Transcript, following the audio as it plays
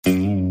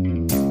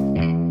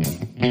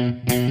All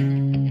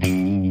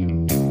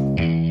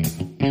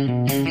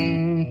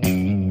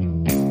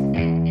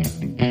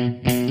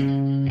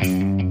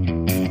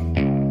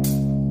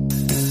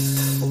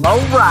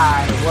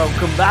right,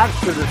 welcome back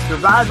to the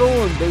Survival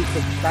and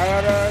Basic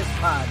Badass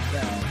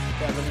Podcast,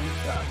 Kevin and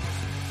Chuck.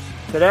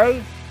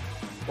 Today,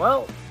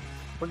 well,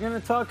 we're going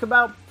to talk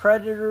about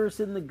predators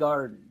in the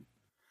garden.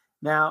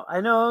 Now,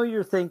 I know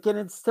you're thinking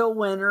it's still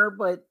winter,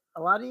 but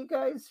a lot of you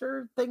guys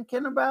are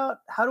thinking about,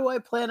 how do I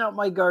plan out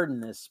my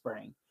garden this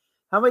spring?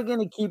 How am I going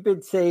to keep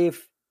it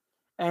safe?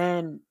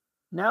 And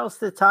now's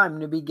the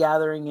time to be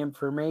gathering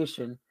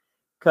information,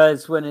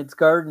 because when it's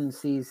garden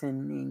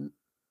season,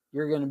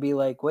 you're going to be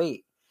like,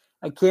 wait,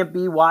 I can't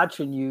be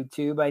watching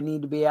YouTube. I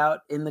need to be out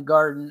in the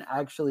garden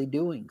actually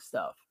doing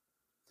stuff.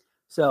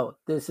 So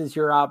this is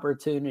your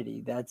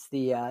opportunity. That's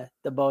the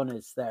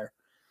bonus there.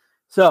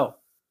 So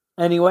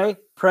anyway,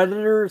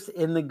 predators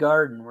in the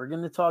garden. We're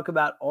going to talk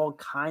about all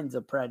kinds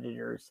of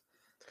predators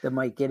that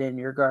might get in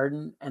your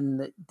garden and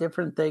the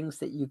different things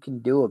that you can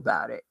do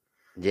about it.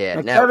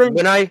 Yeah. Now, Kevin,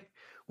 when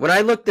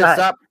I looked this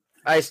up,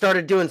 I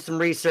started doing some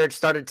research,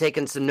 started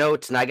taking some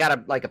notes, and I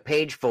got a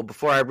page full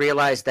before I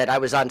realized that I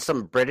was on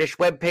some British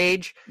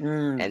webpage,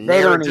 and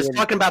they were just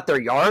talking about their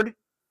yard.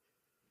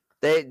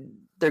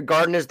 Their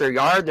garden is their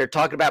yard. They're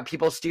talking about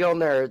people stealing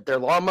their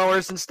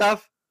lawnmowers and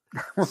stuff.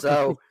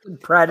 So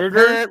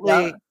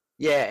predators.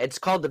 Yeah, it's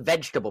called the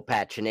vegetable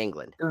patch in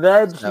England.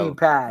 Veggie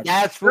patch.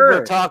 That's what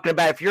we're talking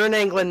about. If you're in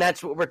England,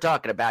 that's what we're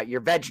talking about. Your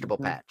vegetable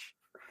patch.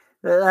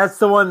 That's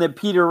the one that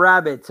Peter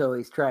Rabbit's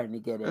always trying to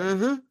get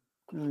in.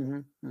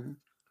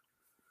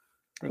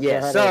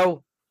 Yeah.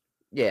 So,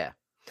 yeah.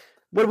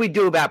 What do we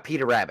do about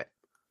Peter Rabbit?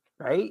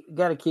 Right? You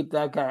got to keep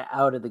that guy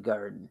out of the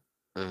garden.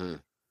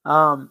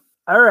 All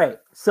right.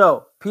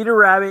 So, Peter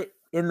Rabbit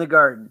in the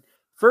garden.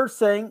 First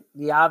thing,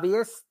 the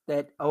obvious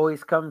that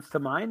always comes to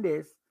mind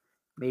is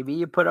maybe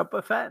you put up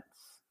a fence.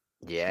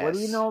 Yes. What do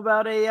you know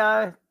about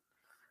a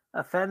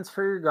fence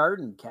for your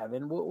garden,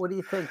 Kevin? What are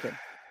you thinking?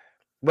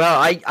 Well,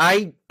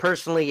 I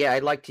personally, I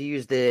like to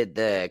use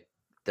the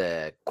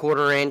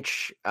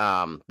 1/4-inch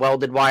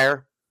welded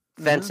wire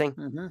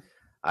fencing.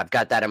 I've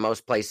got that in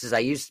most places. I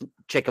used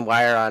chicken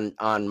wire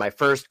on my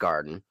first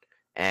garden,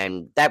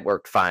 and that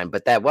worked fine.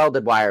 But that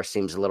welded wire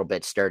seems a little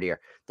bit sturdier.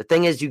 The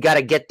thing is, you got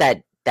to get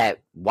that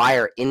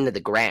wire into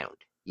the ground.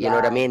 You know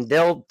what I mean?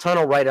 They'll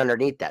tunnel right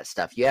underneath that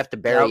stuff. You have to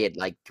bury it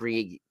like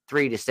 3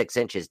 to 6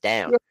 inches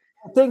down. Yeah,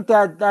 I think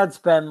that's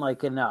been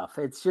like enough.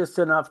 It's just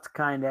enough to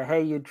kind of,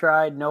 hey, you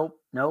tried. Nope.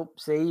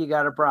 See, you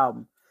got a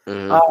problem.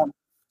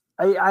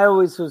 I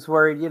always was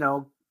worried,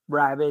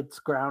 rabbits,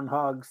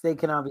 groundhogs, they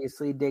can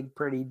obviously dig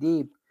pretty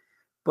deep.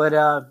 But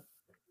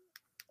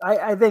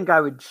I think I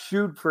would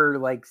shoot for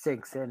like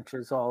 6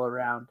 inches all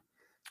around.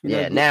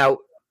 Now.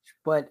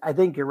 But I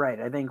think you're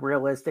right. I think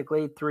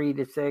realistically, 3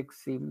 to 6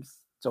 seems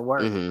to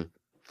work.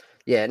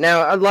 Yeah.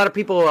 Now, a lot of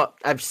people,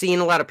 I've seen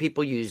a lot of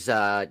people use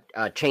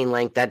chain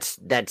link. That's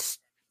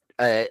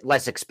a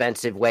less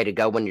expensive way to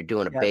go when you're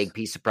doing a big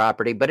piece of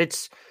property. But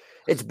it's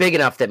big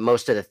enough that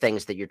most of the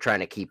things that you're trying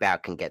to keep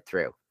out can get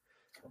through.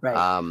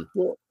 Right.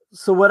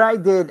 So what I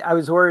did, I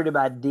was worried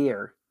about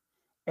deer.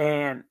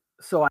 And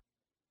so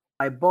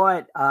I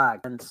bought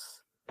fence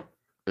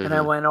and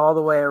I went all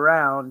the way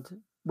around,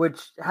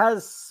 which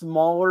has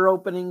smaller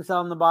openings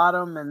on the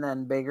bottom and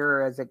then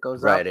bigger as it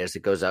goes up. Right, as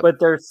it goes up. But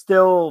they're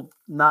still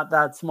not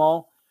that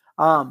small.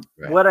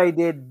 What I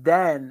did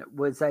then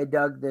was I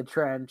dug the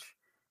trench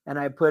and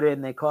I put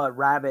in, they call it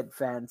rabbit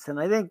fence. And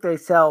I think they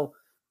sell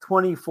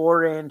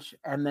 24-inch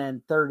and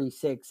then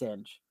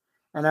 36-inch.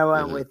 And I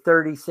went with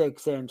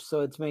 36-inch.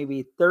 So it's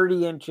maybe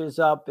 30 inches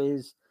up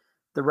is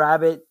the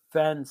rabbit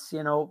fence,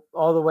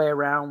 all the way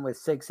around with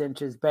 6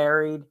 inches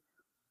buried.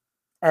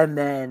 And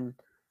then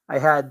I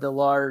had the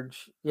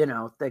large,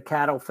 the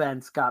cattle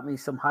fence got me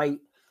some height.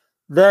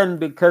 Then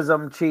because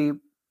I'm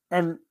cheap,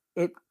 and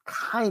it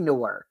kind of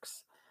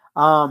works.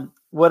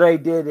 What I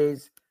did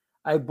is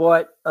I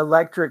bought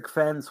electric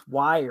fence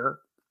wire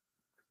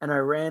and I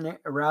ran it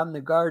around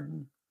the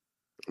garden.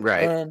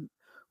 Right. And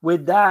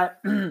with that,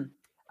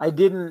 I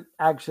didn't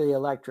actually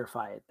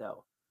electrify it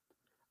though.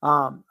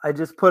 I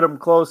just put them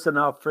close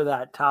enough for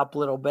that top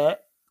little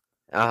bit.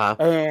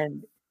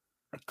 And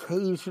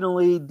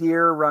occasionally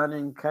deer run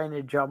and kind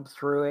of jump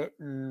through it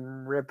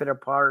and rip it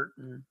apart.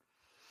 And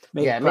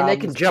they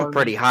can jump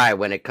pretty high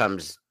when it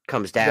comes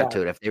down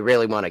to it if they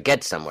really want to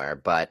get somewhere.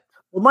 But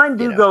mine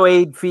do go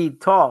 8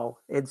 feet tall.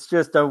 It's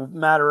just a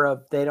matter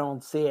of they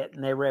don't see it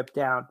and they rip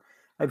down.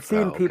 I've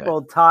seen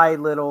people tie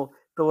the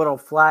little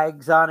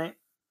flags on it,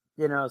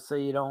 so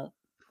you don't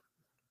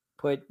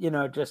put,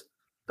 just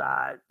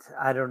I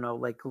don't know,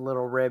 like a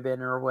little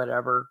ribbon or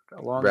whatever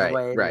along the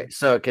way. Right.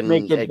 So it can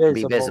make it visible,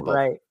 be visible.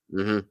 Right.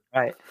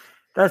 Right.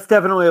 That's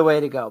definitely a way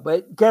to go.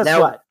 But guess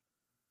what?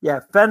 Yeah.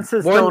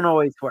 Fences don't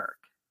always work.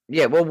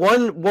 Yeah. Well,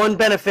 one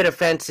benefit of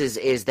fences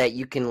is that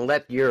you can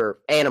let your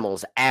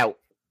animals out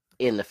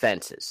in the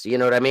fences. You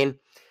know what I mean?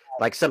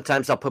 Like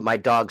sometimes I'll put my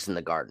dogs in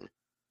the garden.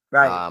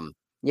 Right.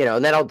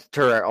 And that'll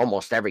deter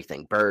almost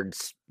everything,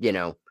 birds,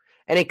 and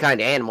any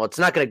kind of animal. It's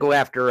not going to go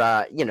after,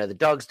 the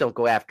dogs don't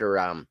go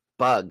after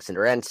bugs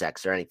or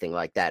insects or anything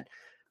like that.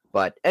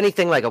 But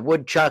anything like a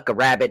woodchuck, a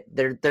rabbit,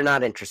 they're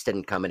not interested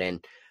in coming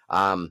in.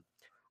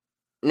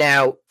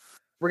 Now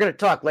we're going to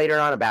talk later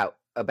on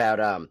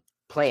about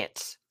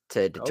plants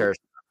to deter.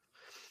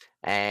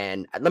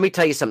 And let me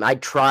tell you something. I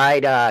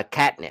tried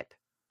catnip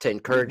to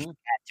encourage the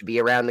cat to be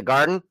around the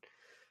garden,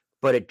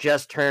 but it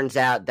just turns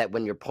out that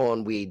when you're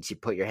pulling weeds, you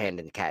put your hand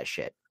in cat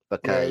shit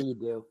because you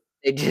do.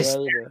 They just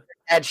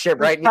cat shit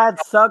right.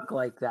 Cats suck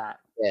like that.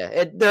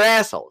 Yeah, they're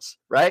assholes,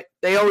 right?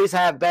 They always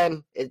have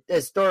been.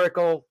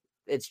 Historical.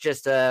 It's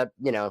just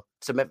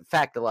some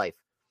fact of life.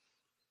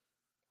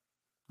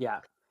 Yeah.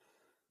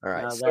 All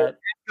right. So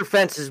after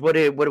fences,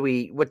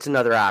 what's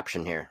another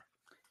option here?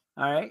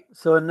 All right.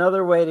 So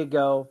another way to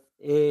go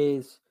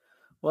is,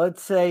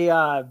 let's say,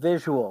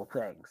 visual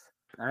things.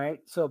 All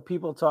right. So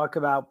people talk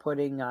about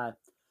putting,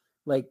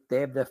 like they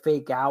have the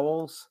fake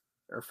owls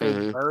or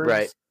fake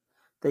birds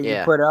that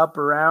you put up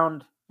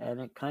around, and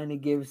it kind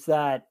of gives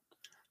that,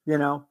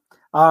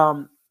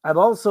 I've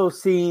also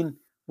seen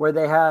where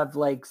they have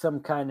like some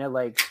kind of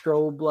like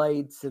strobe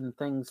lights and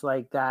things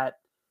like that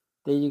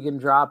you can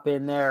drop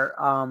in there.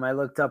 I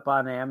looked up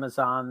on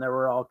Amazon. There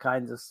were all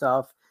kinds of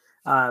stuff.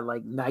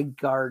 Like Night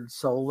Guard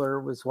Solar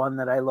was one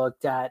that I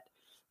looked at.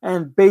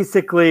 And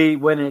basically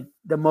when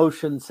the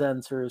motion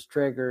sensor is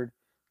triggered,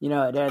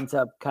 it ends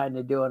up kind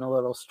of doing a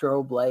little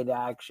strobe light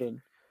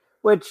action,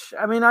 which,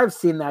 I mean, I've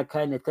seen that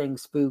kind of thing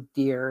spook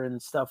deer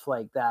and stuff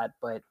like that,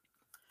 but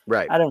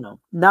I don't know.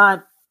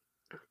 Not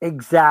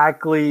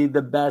exactly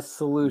the best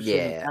solution.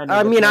 Yeah.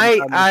 I mean,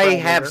 I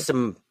have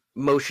some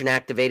motion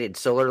activated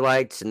solar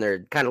lights, and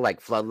they're kind of like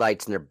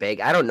floodlights, and they're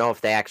big. I don't know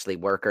if they actually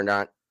work or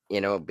not.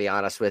 Be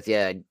honest with you,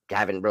 I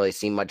haven't really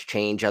seen much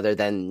change other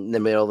than in the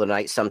middle of the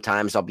night.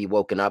 Sometimes I'll be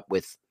woken up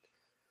with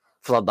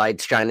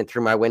floodlights shining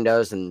through my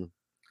windows, and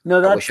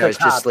I wish I was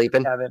just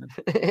sleeping. I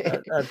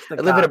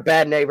live in a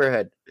bad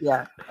neighborhood.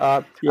 Yeah.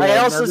 I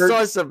also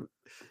saw some.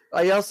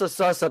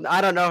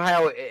 I don't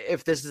know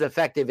if this is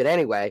effective in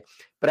any way,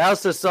 but I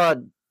also saw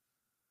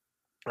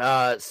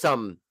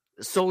some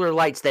solar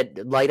lights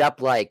that light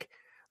up like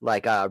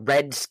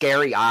red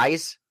scary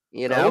eyes.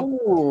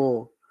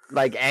 Oh.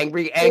 Like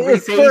angry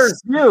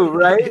face. You,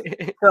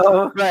 right?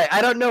 So. Right.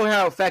 I don't know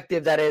how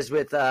effective that is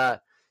with, I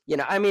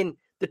mean,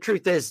 the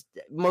truth is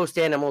most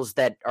animals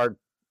that are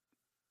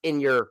in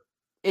your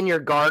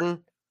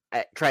garden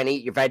trying to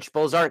eat your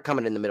vegetables aren't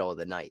coming in the middle of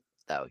the night,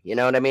 though. You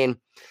know what I mean?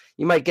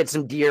 You might get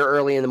some deer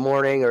early in the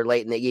morning or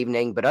late in the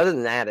evening, but other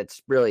than that,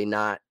 it's really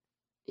not,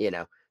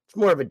 it's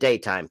more of a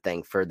daytime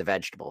thing for the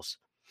vegetables.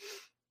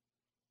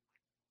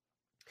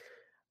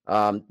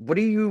 What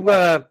do you,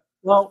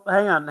 Well,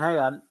 hang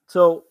on.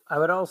 So I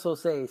would also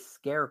say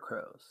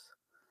scarecrows.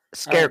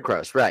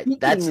 Scarecrows, right.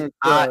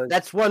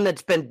 That's one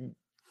that's been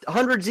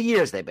hundreds of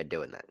years they've been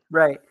doing that.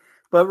 Right.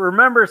 But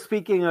remember,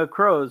 speaking of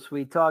crows,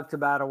 we talked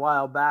about a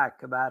while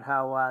back about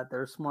how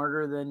they're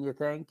smarter than you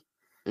think.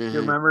 Do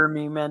you remember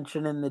me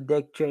mentioning the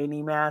Dick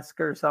Cheney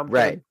mask or something?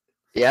 Right.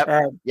 Yep.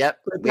 Yep.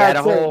 We had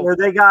a whole where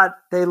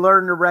they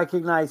learned to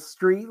recognize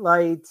street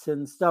lights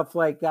and stuff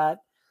like that.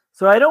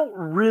 So I don't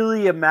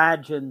really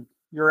imagine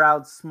you're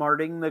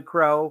outsmarting the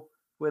crow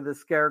with a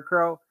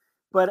scarecrow,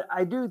 but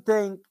I do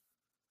think,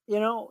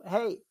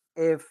 hey,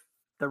 if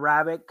the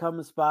rabbit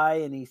comes by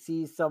and he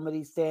sees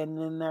somebody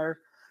standing in there,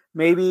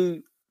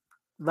 maybe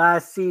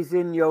last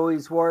season you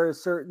always wore a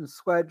certain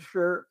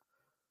sweatshirt,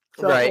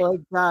 something like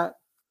that.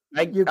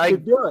 You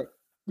could do it.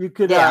 You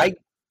could. Yeah,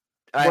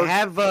 I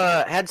have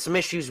had some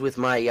issues with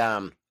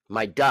my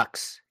my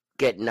ducks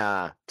getting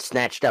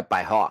snatched up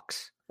by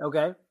hawks.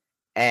 Okay.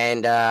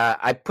 And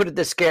I put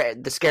the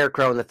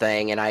scarecrow in the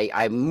thing, and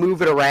I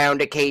move it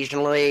around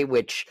occasionally,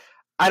 which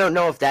I don't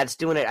know if that's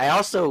doing it.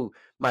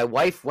 My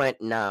wife went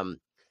and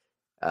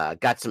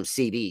got some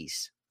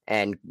CDs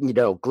and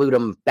glued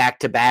them back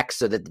to back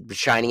so that they're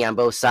shining on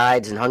both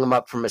sides, and hung them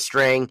up from a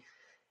string,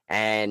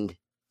 and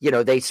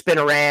they spin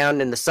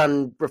around and the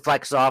sun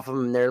reflects off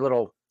them, and they're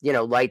little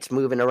lights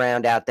moving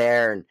around out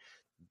there, and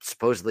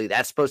supposedly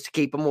that's supposed to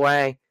keep them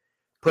away.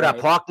 Put up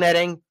hawk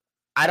netting.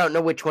 I don't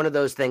know which one of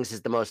those things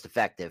is the most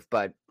effective,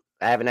 but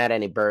I haven't had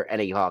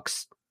any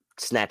hawks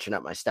snatching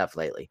up my stuff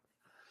lately.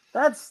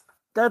 That's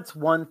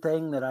one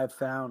thing that I've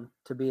found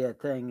to be a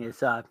thing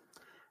is I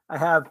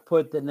have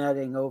put the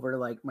netting over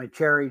like my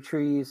cherry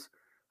trees.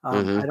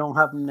 I don't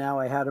have them now.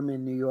 I had them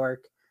in New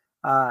York.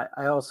 I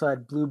also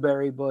had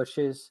blueberry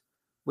bushes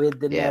with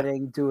the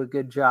netting, do a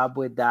good job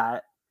with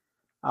that.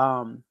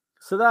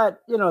 So that,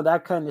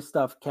 that kind of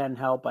stuff can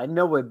help. I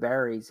know with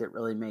berries, it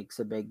really makes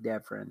a big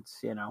difference,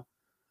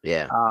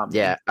 Yeah.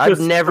 I've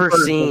never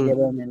seen get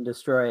in and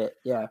destroy it.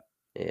 Yeah.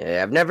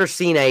 Yeah. I've never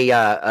seen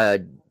a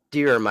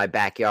deer in my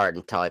backyard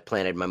until I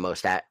planted my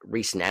most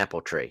recent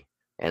apple tree.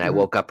 And I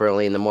woke up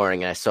early in the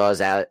morning and I saw his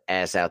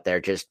ass out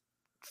there just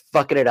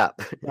fucking it up.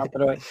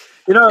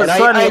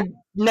 I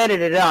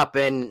netted it up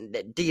and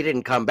he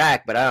didn't come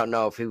back, but I don't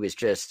know if he was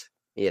just,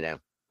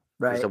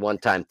 Just Right. a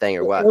one-time thing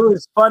or It what?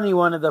 was funny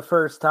one of the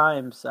first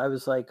times. I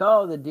was like,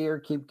 "Oh, the deer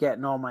keep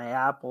getting all my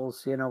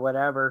apples,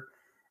 whatever."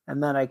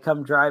 And then I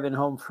come driving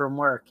home from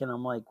work and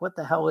I'm like, "What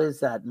the hell is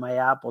that in my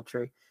apple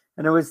tree?"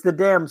 And it was the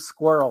damn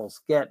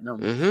squirrels getting them.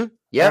 Mm-hmm.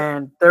 Yep.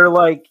 And they're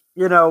like,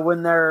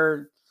 when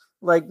they're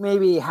like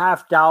maybe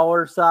half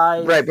dollar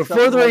size, Right. Before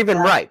something they're like even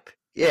that, ripe.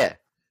 Yeah.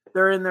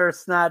 they're in there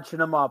snatching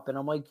them up. And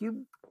I'm like,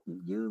 you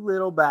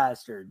little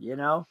bastard.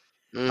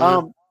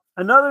 Mm-hmm.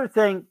 Another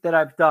thing that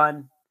I've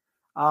done,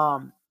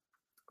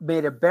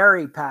 made a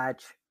berry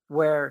patch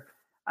where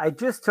I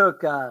just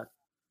took a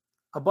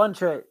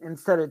bunch of,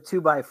 instead of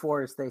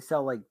 2x4s, they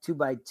sell like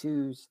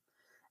 2x2s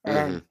Mm-hmm.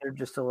 and they're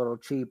just a little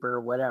cheaper,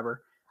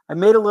 whatever. I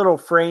made a little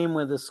frame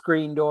with a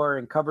screen door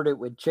and covered it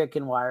with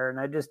chicken wire, and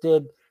I just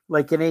did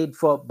like an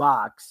 8-foot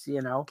box,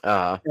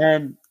 Uh-huh.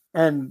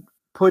 and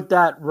put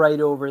that right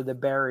over the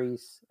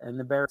berries, and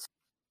the berries.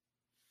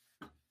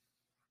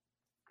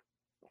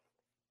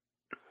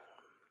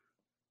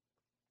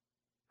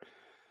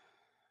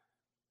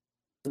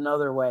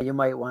 Another way you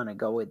might want to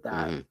go with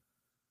that. Mm-hmm.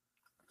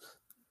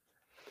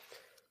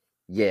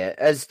 Yeah,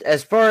 as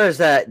far as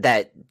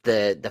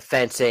the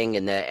fencing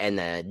and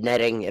the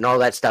netting and all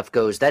that stuff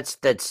goes,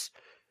 that's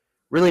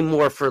really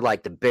more for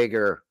like the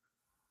bigger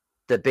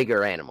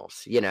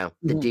animals, the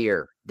Mhm.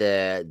 deer,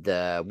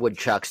 the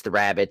woodchucks, the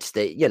rabbits,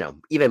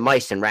 even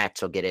mice and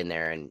rats will get in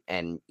there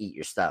and eat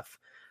your stuff.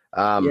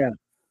 Yeah.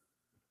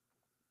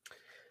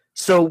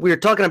 So we were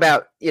talking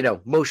about,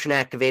 motion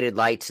activated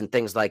lights and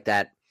things like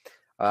that.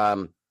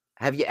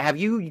 Have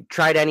you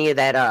tried any of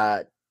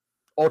that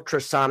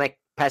ultrasonic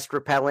pest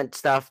repellent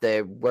stuff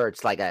where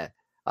it's like a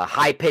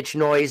high pitched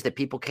noise that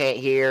people can't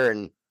hear?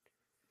 And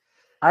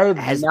I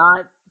have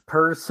not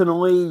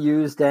personally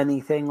used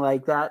anything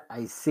like that.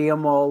 I see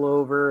them all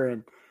over,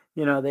 and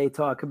they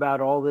talk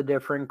about all the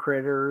different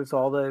critters,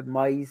 all the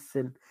mice,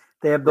 and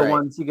they have the right.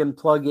 ones you can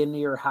plug into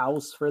your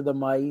house for the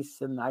mice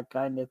and that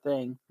kind of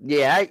thing.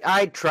 Yeah,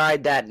 I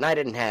tried that and I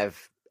didn't have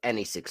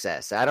any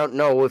success. I don't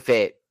know if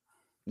it,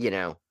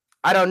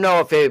 I don't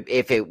know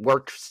if it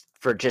works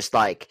for just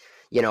like,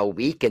 a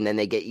week and then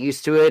they get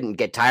used to it and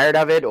get tired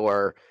of it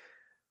or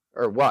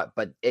what,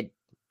 but it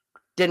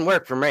didn't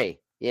work for me.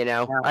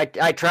 Yeah.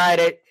 I tried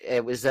it.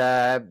 It was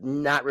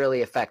not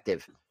really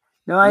effective.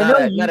 No, I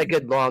know not a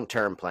good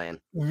long-term plan.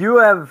 You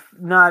have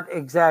not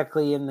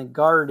exactly in the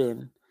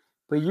garden,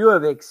 but you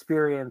have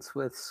experience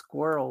with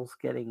squirrels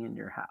getting in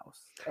your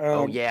house.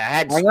 Oh And yeah, I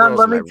had hang on, squirrels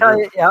let in me my tell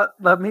roof. you. Yeah,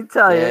 let me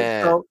tell you.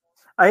 Yeah. So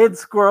I had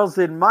squirrels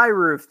in my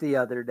roof the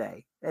other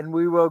day, and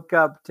we woke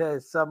up to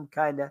some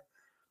kind of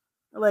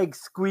like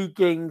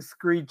squeaking,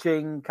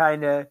 screeching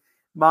kind of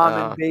mom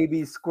and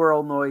baby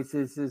squirrel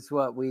noises is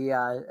what we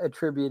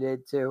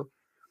attributed to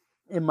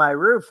in my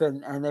roof,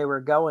 and they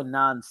were going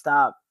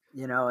nonstop,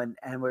 and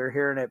we were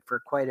hearing it for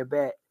quite a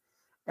bit.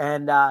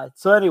 And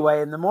so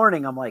anyway, in the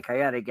morning, I'm like, I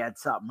got to get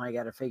something. I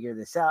got to figure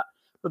this out.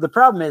 But the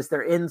problem is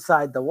they're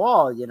inside the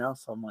wall,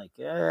 So I'm like,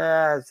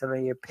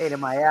 somebody a pain in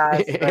my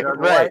ass. I don't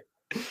know right.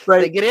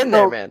 Right. They get in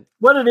there, man.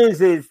 What it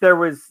is there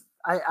was,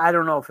 I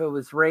don't know if it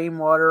was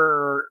rainwater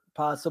or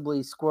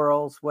possibly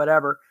squirrels,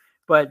 whatever.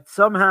 But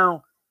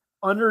somehow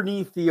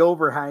underneath the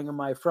overhang of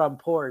my front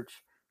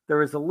porch, there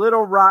was a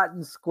little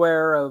rotten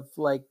square of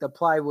like the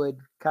plywood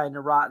kind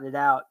of rotted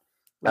out.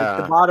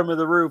 Like the bottom of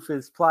the roof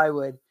is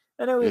plywood.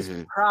 And it was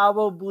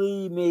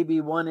probably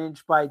maybe 1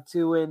 inch by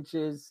 2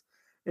 inches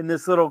in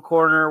this little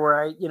corner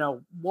where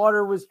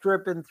water was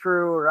dripping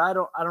through, or I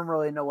don't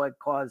really know what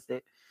caused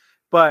it.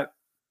 But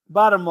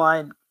bottom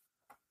line,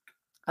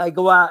 I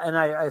go out and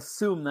I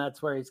assume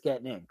that's where he's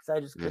getting in because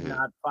I just could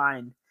not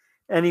find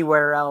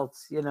anywhere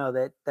else,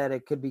 that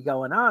it could be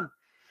going on.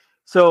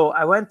 So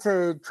I went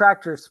to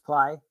Tractor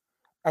Supply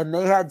and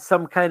they had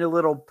some kind of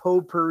little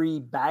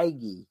potpourri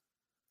baggie.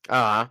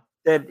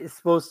 That is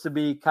supposed to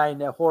be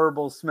kind of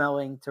horrible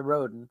smelling to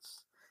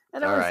rodents.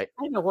 And it was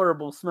kind of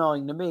horrible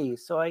smelling to me.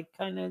 So I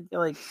kind of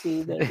like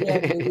see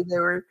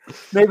that,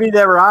 maybe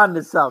they were on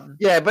to something.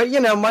 Yeah, but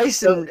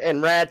mice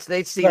and rats,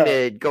 they seem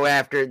to go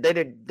after, they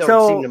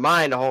don't seem to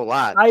mind a whole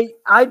lot.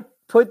 I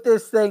put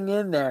this thing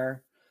in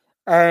there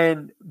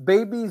and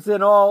babies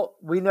and all,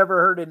 we never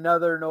heard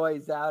another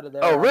noise out of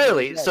there. Oh,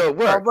 really? So it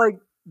worked. I'm like,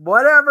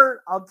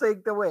 whatever, I'll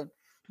take the win.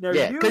 Now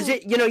because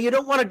you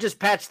don't want to just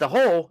patch the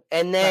hole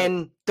and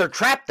then they're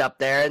trapped up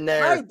there and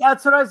they're right.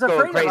 That's what I was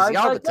afraid of. I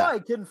was like, I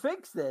can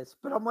fix this,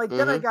 but I'm like,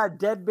 then I got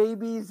dead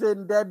babies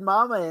and dead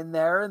mama in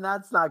there, and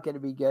that's not going to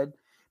be good.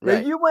 Now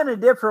you went a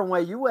different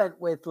way. You went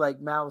with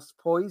like mouse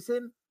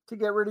poison to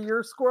get rid of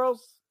your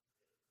squirrels.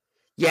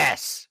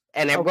 Yes,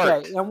 and it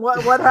worked. And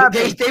what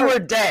happened? they were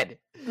dead.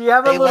 Do you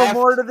have a little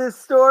more to this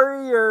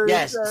story, or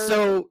yes?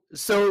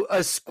 So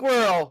a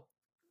squirrel.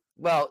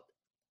 Well.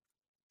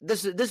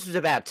 This was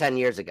about 10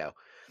 years ago.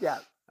 Yeah.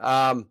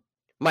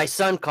 My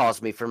son calls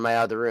me from my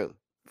other room,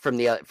 from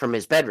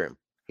his bedroom.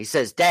 He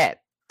says, "Dad,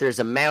 there's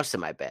a mouse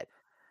in my bed."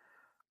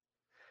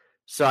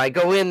 So I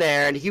go in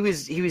there, and he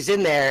was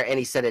in there, and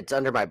he said it's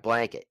under my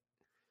blanket.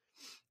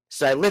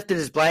 So I lifted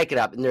his blanket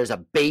up, and there's a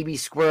baby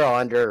squirrel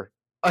under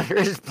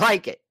his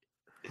blanket.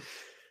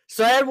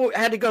 So I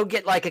had to go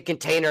get like a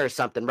container or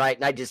something, right?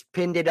 And I just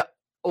pinned it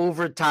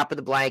over top of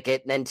the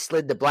blanket and then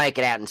slid the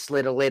blanket out and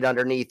slid a lid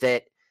underneath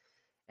it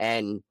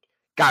and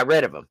got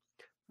rid of them.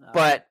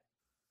 But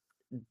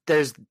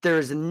there's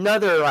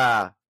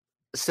another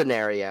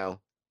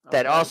scenario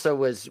that also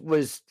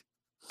was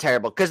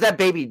terrible because that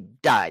baby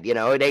died. You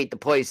know, it ate the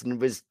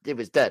poison. It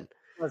was done.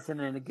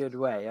 Wasn't in a good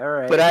way. All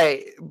right.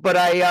 But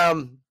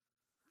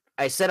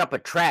I set up a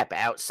trap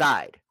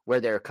outside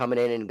where they're coming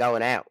in and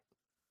going out.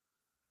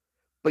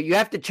 But you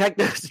have to check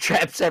those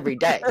traps every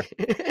day.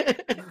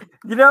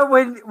 You know,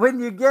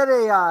 when you get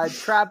a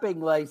trapping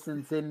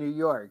license in New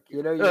York,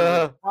 you know,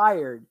 you're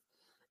required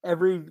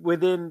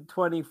within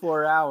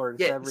 24 hours.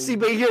 Yeah, see,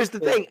 but here's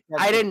the thing.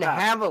 I didn't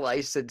have a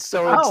license,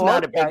 so it's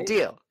not a big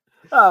deal.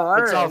 Oh, all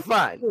it's right. all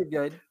fine. You're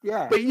good.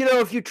 Yeah. But you know,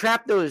 if you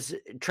trap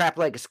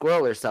like a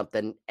squirrel or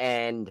something,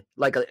 and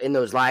like in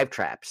those live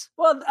traps.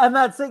 Well, I'm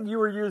not saying you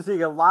were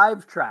using a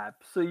live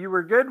trap, so you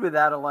were good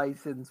without a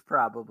license,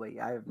 probably.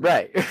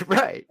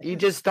 Right. You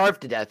just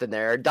starved to death in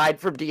there, or died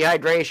from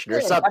dehydration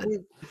or something. I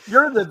mean,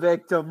 you're the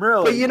victim,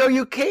 really. But you know,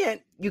 you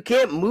can't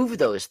move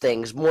those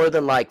things more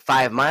than like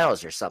 5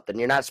 miles or something.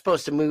 You're not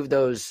supposed to move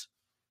those.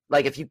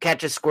 Like if you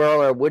catch a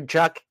squirrel or a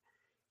woodchuck,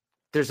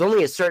 there's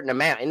only a certain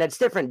amount, and that's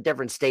different in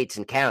different states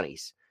and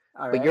counties.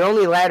 But you're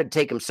only allowed to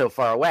take them so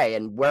far away.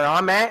 And where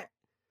I'm at,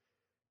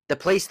 the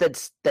place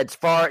that's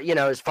far, you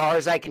know, as far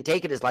as I can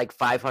take it is like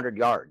 500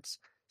 yards.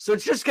 So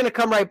it's just going to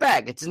come right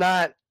back. It's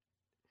not,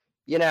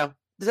 you know,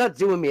 it's not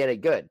doing me any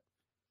good.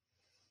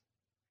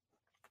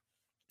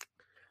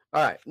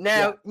 All right.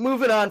 Now,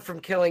 moving on from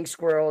killing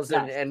squirrels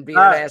and being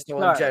an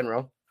asshole in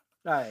general.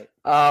 All right.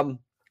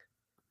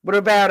 What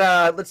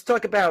about, let's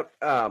talk about,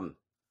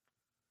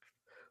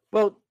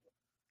 well,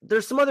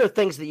 there's some other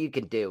things that you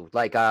can do,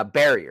 like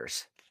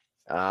barriers.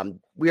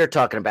 We were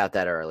talking about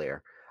that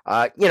earlier.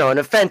 You know,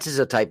 an fence is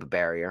a type of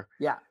barrier.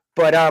 Yeah.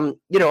 But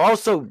you know,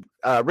 also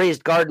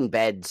raised garden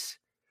beds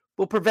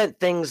will prevent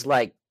things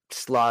like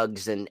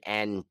slugs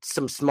and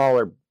some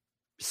smaller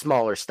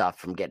stuff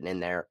from getting in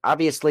there.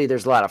 Obviously,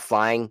 there's a lot of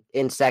flying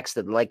insects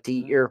that like to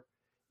eat your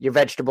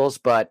vegetables,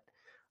 but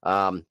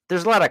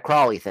there's a lot of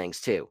crawly things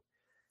too.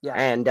 Yeah.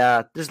 And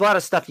there's a lot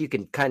of stuff you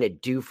can kind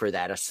of do for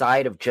that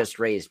aside of just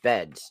raised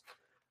beds.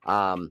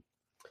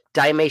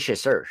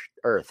 Diatomaceous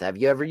earth. Have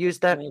you ever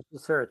used that?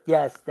 Diatomaceous earth.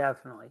 Yes,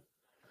 definitely.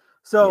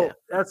 So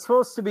that's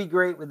supposed to be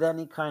great with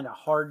any kind of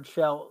hard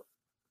shell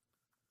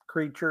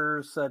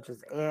creatures such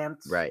as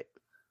ants. Right.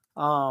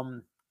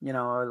 You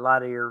know, a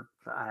lot of your,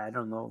 I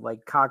don't know,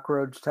 like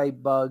cockroach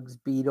type bugs,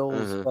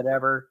 beetles,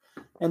 whatever,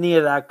 any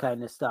of that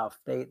kind of stuff.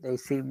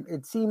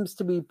 It seems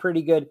to be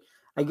pretty good.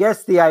 I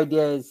guess the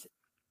idea is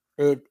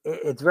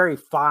it's very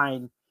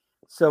fine.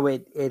 So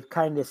it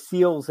kind of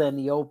seals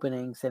any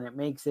openings and it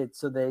makes it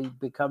so they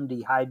become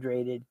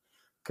dehydrated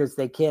because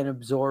they can't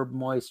absorb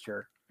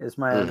moisture, is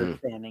my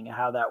understanding of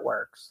how that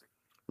works.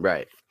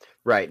 Right.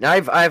 And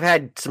I've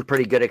had some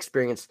pretty good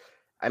experience.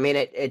 I mean,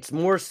 it's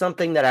more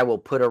something that I will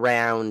put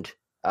around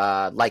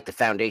like the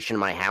foundation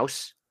of my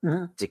house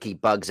to keep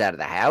bugs out of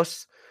the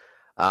house.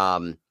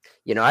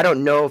 You know, I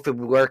don't know if it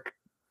would work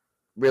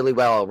really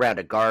well around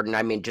a garden.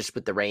 I mean, just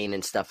with the rain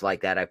and stuff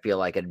like that, I feel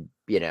like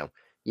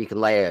you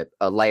can lay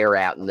a layer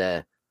out in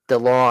the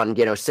lawn,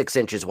 you know, 6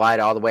 inches wide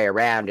all the way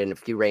around, and a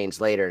few rains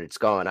later it's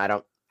gone.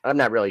 I'm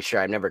not really sure.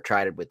 I've never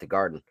tried it with the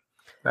garden.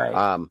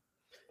 Right.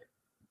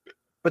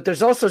 But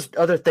there's also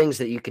other things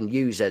that you can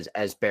use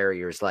as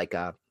barriers, like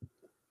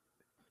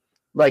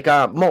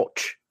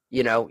mulch.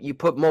 You know, you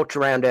put mulch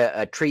around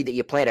a tree that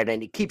you planted,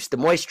 and it keeps the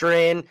moisture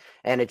in,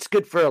 and it's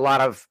good for a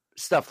lot of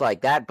stuff like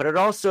that. But it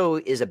also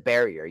is a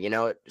barrier. You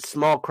know,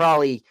 small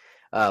crawly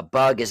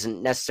bug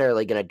isn't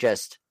necessarily going to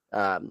just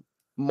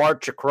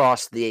march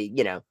across the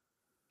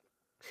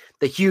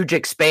huge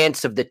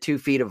expanse of the 2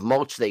 feet of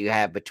mulch that you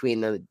have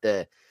between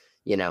the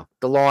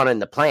lawn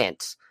and the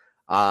plants.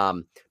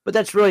 But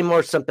that's really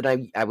more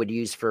something I would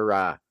use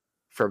for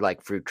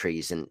like fruit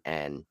trees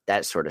and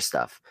that sort of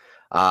stuff.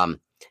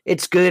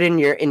 It's good in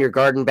your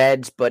garden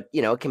beds, but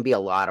you know, it can be a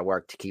lot of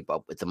work to keep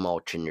up with the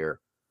mulch in your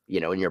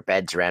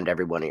beds around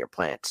every one of your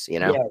plants, you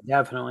know? Yeah,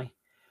 definitely.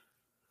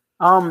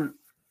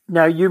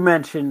 Now you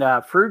mentioned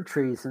fruit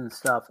trees and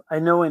stuff. I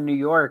know in New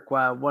York,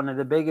 one of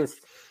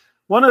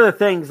the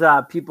things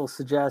people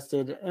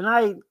suggested, and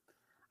I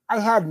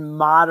had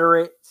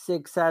moderate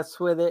success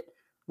with it,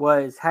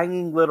 was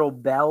hanging little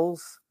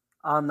bells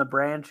on the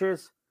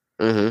branches.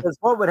 Because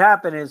what would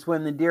happen is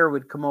when the deer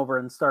would come over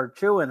and start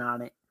chewing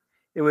on it,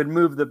 it would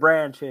move the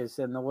branches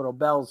and the little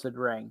bells would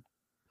ring.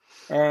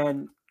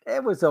 And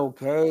it was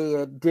okay.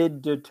 It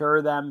did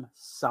deter them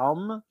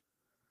some.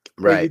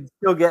 Right. You'd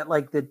still get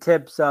like the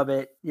tips of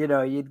it. You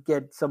know, you'd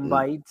get some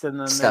bites and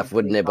then stuff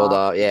would nibble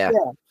off. Yeah,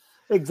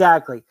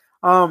 exactly.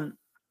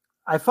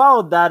 I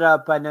followed that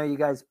up. I know you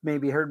guys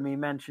maybe heard me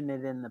mention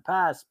it in the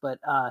past, but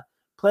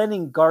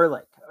planting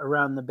garlic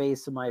around the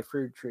base of my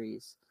fruit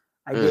trees,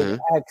 I did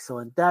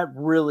excellent. That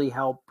really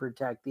helped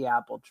protect the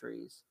apple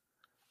trees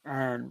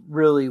and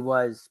really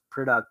was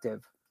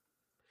productive.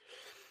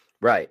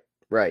 Right.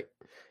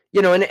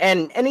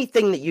 and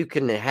anything that you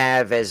can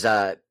have as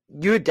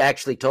you had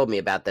actually told me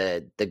about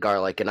the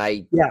garlic, and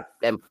I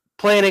am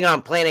planning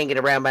on planting it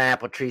around my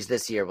apple trees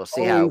this year. We'll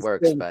see how it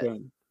works,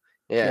 thinking.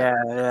 but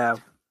yeah.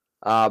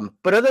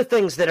 But other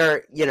things that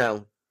are,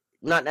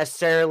 not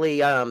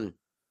necessarily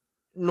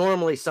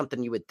normally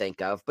something you would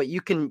think of, but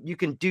you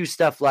can do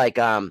stuff like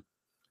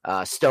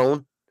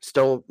stone,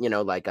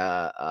 like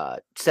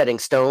setting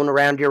stone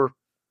around your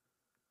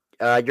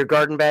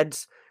garden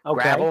beds,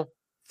 gravel,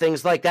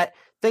 things like that,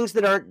 things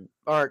that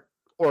aren't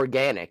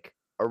organic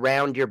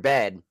around your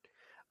bed.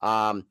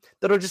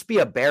 That'll just be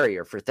a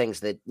barrier for things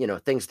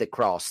that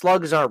crawl.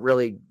 Slugs aren't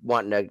really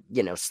wanting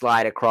to,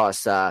 slide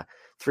across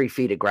 3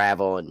 feet of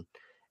gravel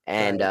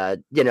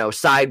and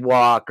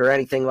sidewalk or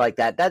anything like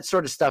that. That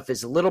sort of stuff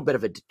is a little bit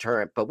of a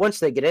deterrent, but once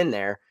they get in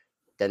there,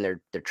 then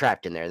they're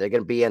trapped in there. They're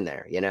going to be in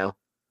there,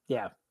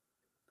 Yeah.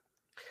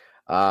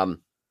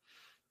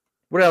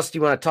 What else do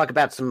you want to talk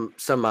about? Some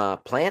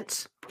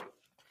plants?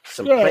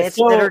 Some plants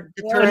that are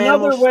deterrent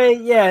animals?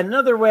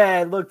 Another way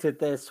I looked at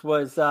this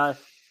was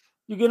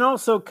you can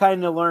also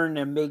kind of learn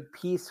to make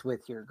peace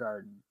with your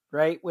garden,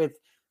 right? With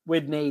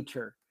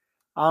nature.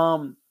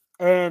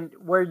 And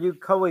where you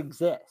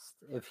coexist,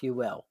 if you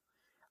will.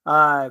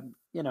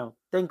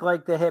 Think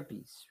like the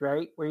hippies,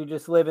 right? Where you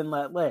just live and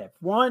let live.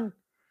 One,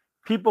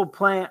 people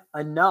plant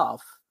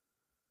enough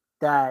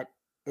that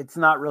it's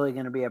not really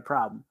going to be a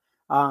problem.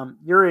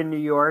 You're in New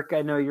York.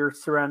 I know you're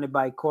surrounded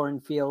by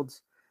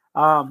cornfields.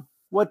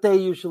 What they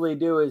usually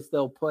do is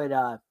they'll put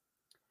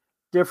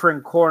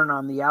different corn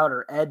on the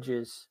outer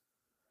edges.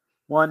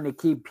 One, to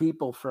keep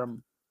people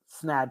from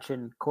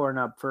snatching corn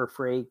up for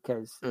free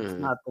because it's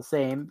not the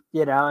same,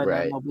 and right.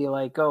 Then they'll be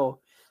like, oh,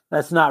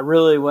 that's not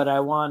really what I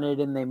wanted,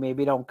 and they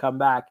maybe don't come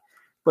back.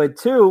 But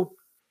two,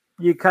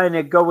 you kind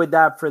of go with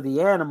that for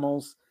the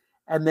animals,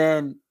 and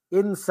then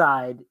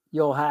inside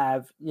you'll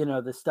have,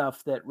 the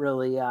stuff that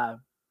really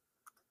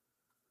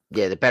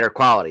the better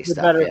quality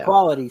stuff.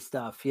 Quality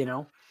stuff,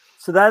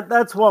 So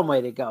that's one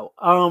way to go.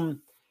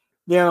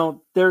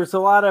 There's a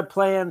lot of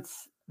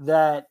plants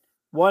that,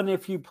 one,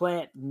 if you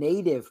plant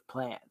native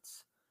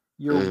plants,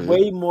 you're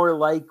way more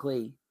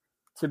likely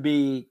to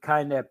be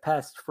kind of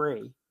pest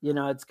free.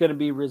 It's going to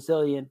be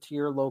resilient to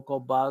your local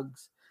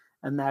bugs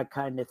and that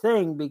kind of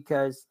thing,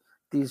 because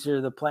these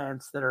are the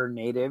plants that are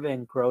native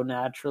and grow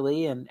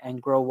naturally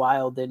and grow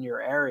wild in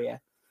your area.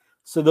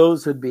 So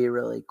those would be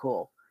really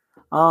cool.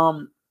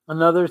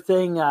 Another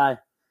thing,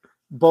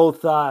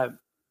 both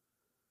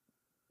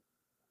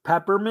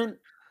peppermint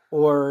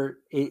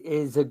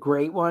is a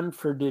great one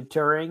for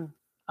deterring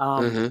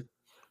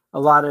a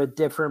lot of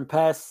different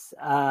pests.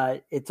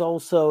 It's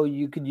also,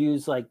 you could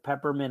use like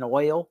peppermint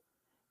oil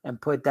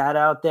and put that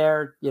out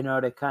there,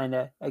 to kind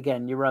of,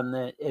 again, you run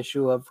the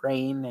issue of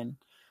rain and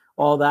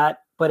all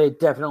that, but it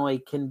definitely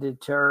can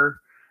deter.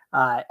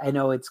 I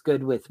know it's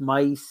good with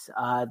mice.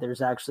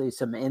 There's actually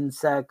some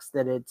insects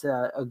that it's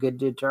a good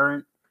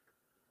deterrent.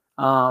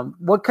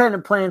 What kind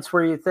of plants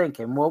were you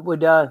thinking? What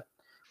would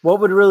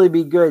really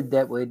be good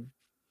that would?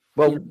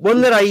 Well,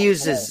 one that I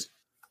use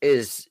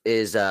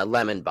is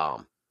lemon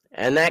balm,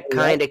 and that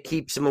kind of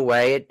keeps them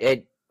away.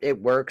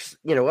 It works.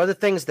 Other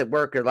things that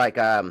work are like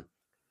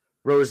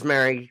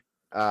rosemary,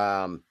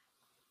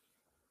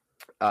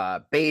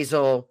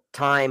 basil,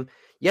 thyme.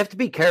 You have to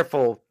be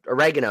careful.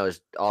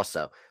 Oregano's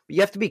also, but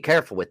you have to be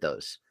careful with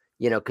those.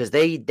 Because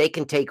they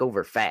can take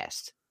over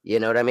fast. You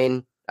know what I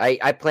mean?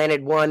 I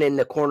planted one in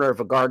the corner of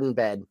a garden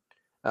bed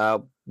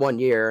 1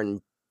 year, and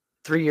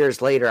 3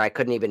 years later, I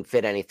couldn't even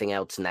fit anything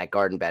else in that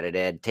garden bed. It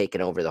had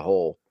taken over the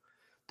whole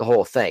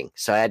thing.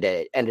 So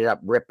I ended up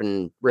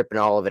ripping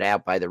all of it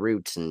out by the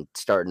roots and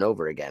starting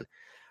over again.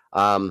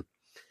 Some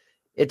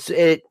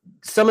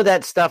of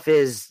that stuff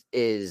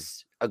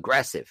is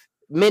aggressive.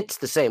 Mint's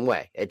the same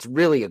way. It's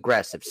really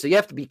aggressive. So you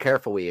have to be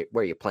careful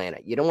where you plant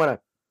it. You don't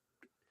want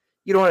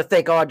to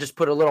think, oh, I'll just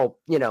put a little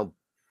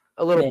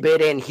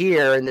bit in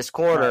here in this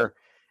corner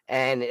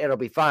and it'll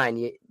be fine.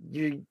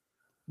 You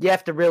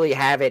have to really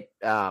have it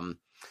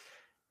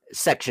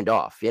sectioned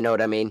off. You know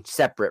what I mean?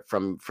 Separate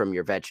from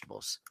your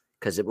vegetables,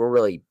 because it will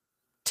really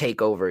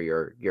take over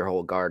your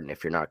whole garden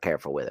if you're not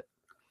careful with it.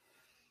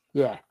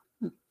 Yeah.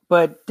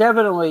 But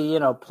definitely,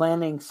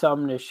 planting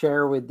some to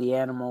share with the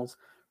animals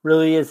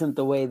really isn't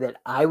the way that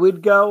I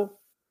would go.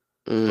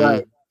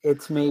 But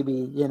it's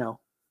maybe,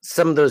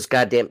 some of those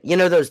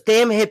those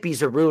damn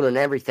hippies are ruining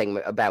everything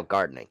about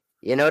gardening.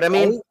 You know what I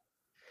mean?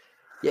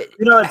 Right?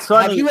 It's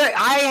funny.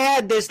 I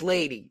had this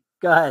lady.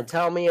 Go ahead.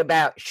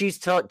 She's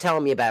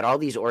telling me about all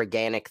these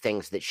organic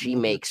things that she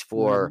makes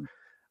for,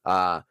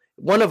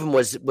 one of them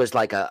was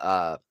like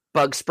a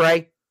bug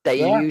spray that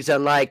you use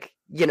on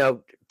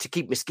to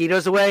keep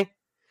mosquitoes away.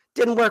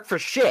 Didn't work for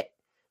shit.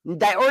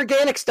 That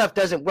organic stuff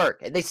doesn't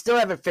work. They still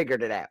haven't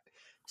figured it out.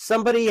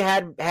 Somebody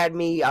had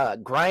me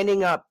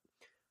grinding up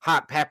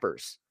hot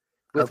peppers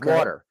with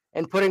water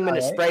and putting them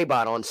in a spray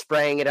bottle and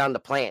spraying it on the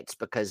plants,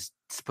 because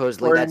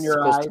supposedly that's your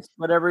supposed eyes,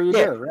 whatever you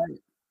do, right?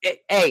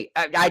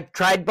 I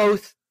tried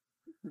both.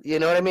 You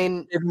know what I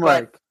mean? It didn't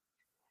work.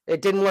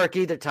 It didn't work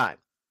either time.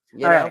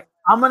 All right.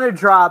 I'm going to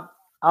drop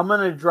I'm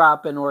gonna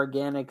drop an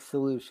organic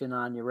solution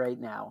on you right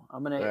now.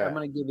 I'm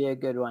gonna give you a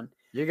good one.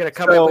 You're gonna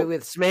come up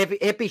with some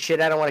hippie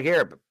shit I don't want to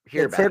hear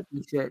it's about.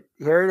 Hippie shit.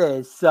 Here it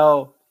is.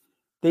 So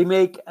they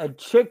make a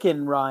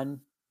chicken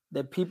run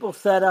that people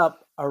set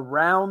up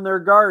around their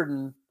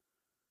garden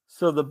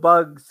so the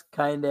bugs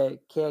kind of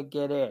can't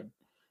get in.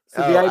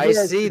 So the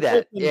idea is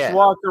the chickens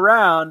walk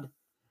around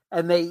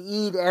and they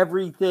eat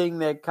everything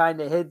that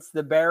kind of hits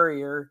the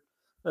barrier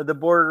or the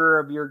border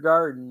of your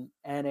garden,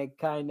 and it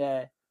kind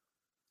of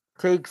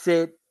takes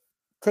it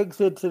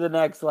to the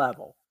next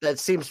level. That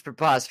seems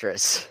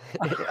preposterous.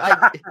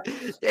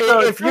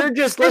 If you're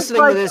just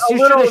listening to this,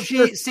 you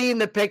should have seen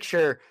the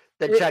picture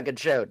that Chuck had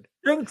showed.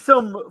 Think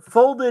some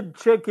folded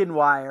chicken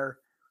wire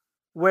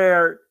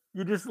where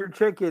you just your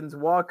chickens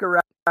walk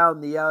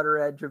around the outer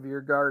edge of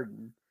your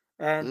garden,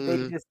 and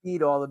they just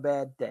eat all the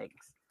bad things.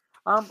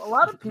 A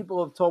lot of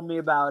people have told me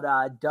about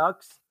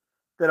ducks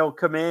that'll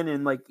come in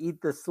and like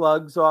eat the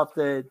slugs off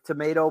the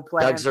tomato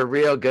plant. Ducks are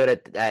real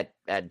good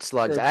at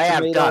slugs. I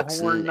have ducks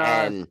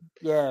and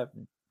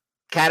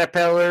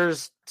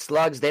caterpillars,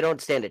 slugs. They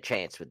don't stand a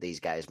chance with these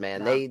guys,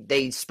 man. No.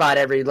 They spot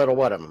every little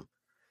one of them.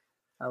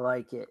 I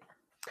like it.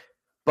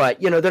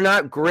 But they're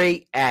not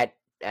great at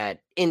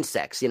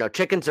insects.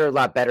 Chickens are a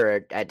lot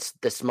better at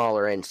the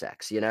smaller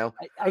insects.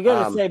 I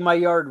gotta say, my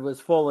yard was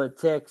full of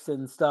ticks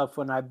and stuff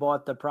when I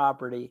bought the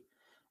property.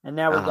 And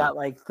now we got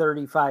like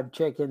 35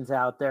 chickens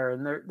out there,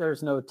 and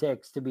there's no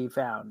ticks to be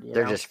found.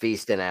 They're just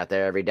feasting out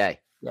there every day.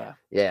 Yeah.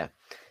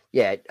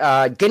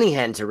 Guinea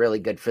hens are really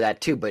good for that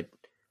too, but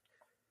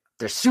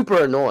they're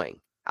super annoying.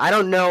 I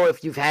don't know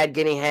if you've had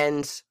guinea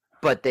hens,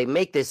 but they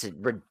make this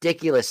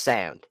ridiculous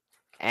sound.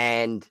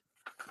 And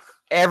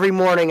every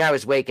morning I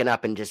was waking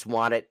up and just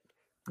wanted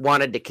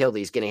to kill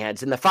these guinea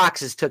hens. And the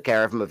foxes took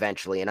care of them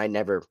eventually, and I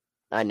never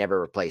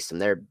replaced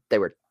them. They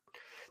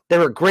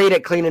were great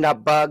at cleaning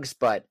up bugs,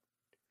 but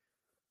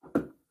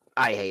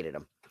I hated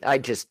them. I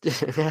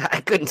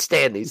couldn't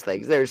stand these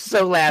things. They're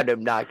so loud and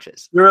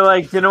obnoxious. You were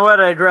like, you know what?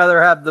 I'd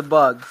rather have the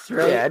bugs,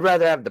 right? Yeah, I'd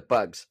rather have the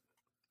bugs.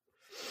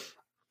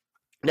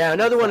 Now,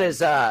 another one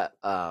is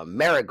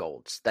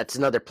marigolds. That's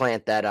another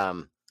plant that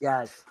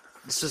yes.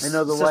 I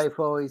know the wife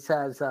always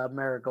has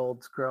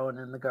marigolds growing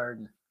in the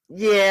garden.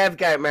 Yeah, I've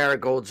got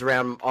marigolds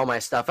around all my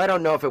stuff. I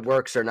don't know if it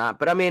works or not,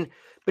 but I mean,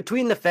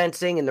 between the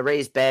fencing and the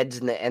raised beds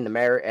and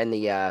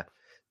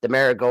the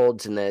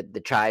marigolds and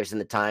the chives and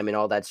the thyme and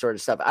all that sort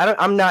of stuff,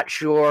 I'm not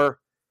sure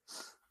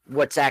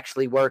what's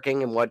actually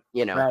working and what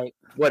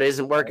what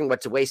isn't working,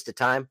 what's a waste of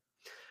time.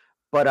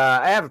 But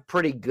I have a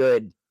pretty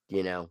good,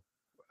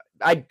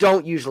 I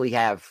don't usually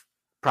have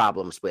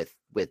problems with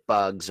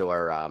bugs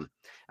or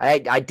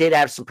I did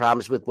have some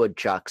problems with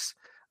woodchucks.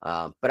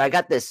 But I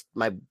got this,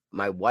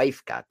 my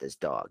wife got this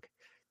dog,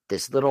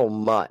 this little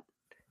mutt,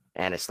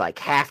 and it's like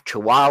half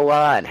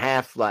Chihuahua and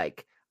half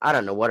like, I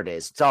don't know what it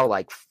is. It's all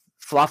like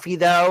fluffy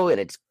though,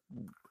 and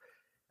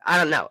I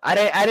don't know.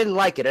 I didn't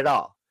like it at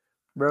all.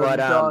 But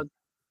dog.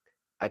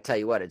 I tell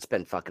you what, it's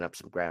been fucking up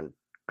some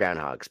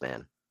groundhogs,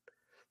 man.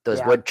 Those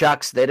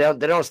woodchucks, they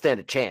don't stand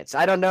a chance.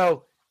 I don't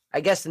know.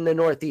 I guess in the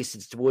Northeast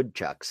it's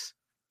woodchucks.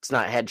 It's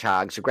not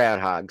hedgehogs or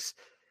groundhogs.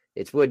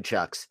 It's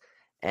woodchucks.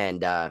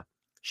 And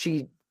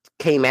she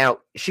came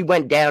out. She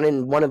went down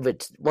in one of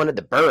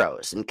the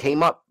burrows and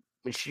came up.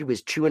 She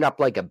was chewing up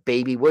like a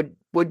baby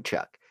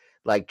woodchuck,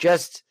 like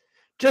just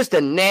a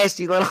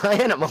nasty little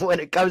animal when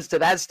it comes to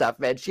that stuff,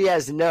 man. She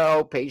has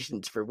no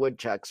patience for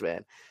woodchucks,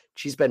 man.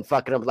 She's been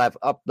fucking them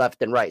up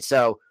left and right.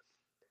 So,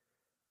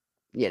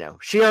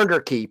 she earned her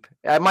keep.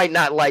 I might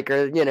not like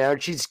her,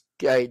 she's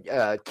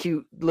a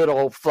cute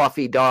little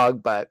fluffy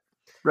dog, but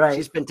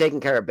she's been taking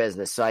care of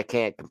business, so I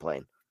can't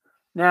complain.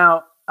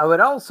 Now, I would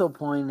also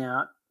point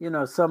out,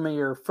 some of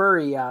your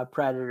furry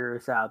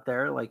predators out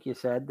there, like you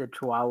said, the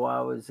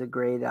Chihuahua was a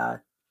great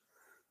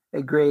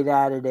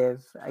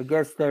additive. I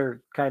guess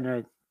they're kind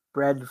of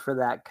bred for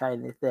that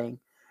kind of thing.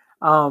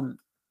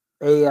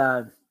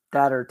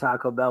 That or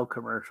Taco Bell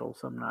commercials.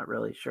 I'm not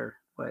really sure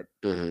what,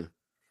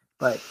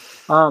 but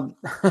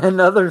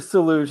another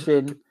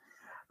solution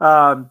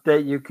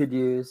that you could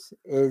use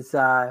is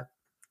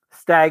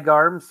Stag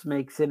Arms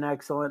makes an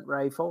excellent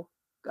rifle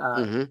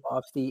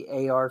off the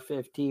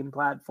AR-15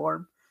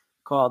 platform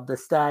called the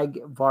Stag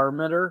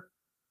Varminter,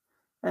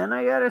 and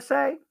I gotta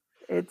say,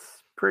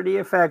 it's pretty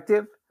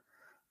effective.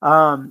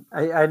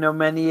 I know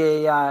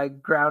many a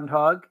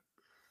groundhog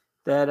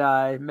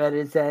that met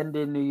his end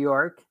in New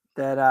York.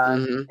 That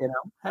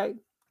hey,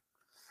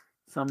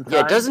 sometimes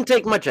it doesn't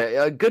take much.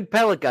 A good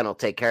pellet gun will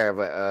take care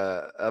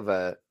of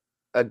a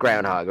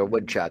groundhog or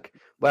woodchuck.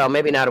 Well,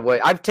 maybe not a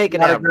wood. I've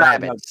taken out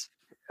rabbits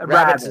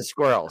and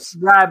squirrels.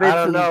 I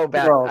don't know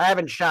about. Squirrels. I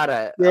haven't shot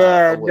a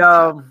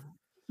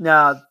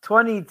no.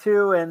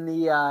 22 and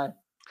the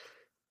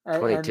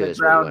 22 and the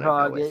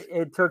groundhog.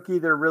 It took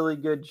either really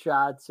good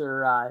shots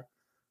or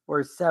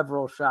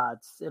several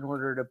shots in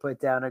order to put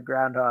down a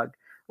groundhog.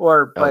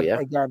 But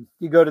again,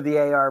 you go to the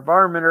AR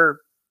Varminter,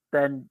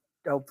 then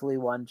hopefully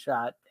one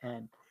shot.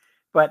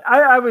 But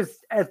I was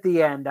at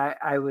the end.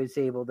 I was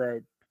able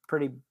to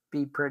pretty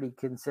be pretty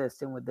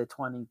consistent with the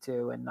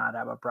 22 and not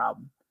have a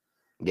problem.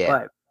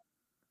 Yeah.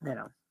 But,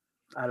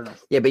 I don't know.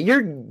 Yeah, but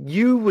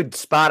you would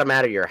spot them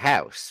out of your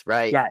house,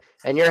 right? Yes.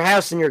 And your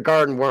house and your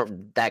garden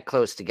weren't that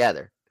close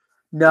together.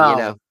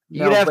 No.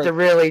 You'd have to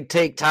really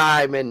take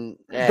time and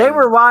they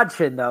were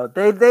watching though.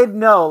 They'd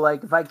know,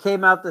 like, if I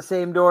came out the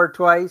same door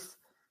twice,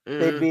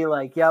 they'd be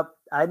like, "Yep,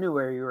 I knew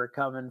where you were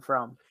coming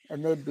from,"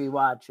 and they'd be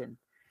watching.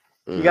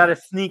 You got to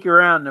sneak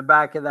around the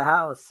back of the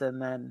house,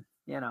 and then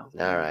all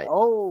right.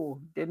 Oh,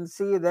 didn't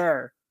see you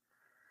there.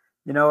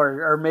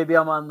 Or maybe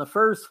I'm on the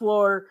first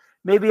floor.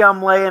 Maybe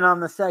I'm laying on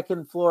the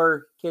second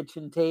floor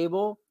kitchen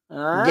table.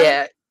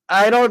 Yeah.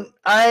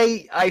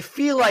 I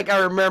feel like I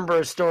remember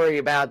a story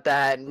about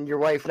that, and your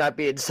wife not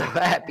being so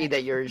happy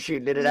that you're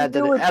shooting it out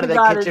of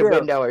the kitchen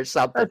window or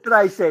something. That's what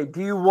I say.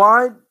 Do you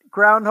want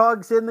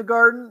groundhogs in the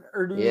garden,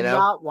 or do you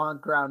not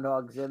want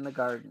groundhogs in the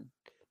garden?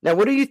 Now,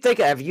 what do you think?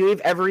 Have you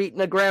ever eaten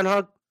a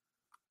groundhog?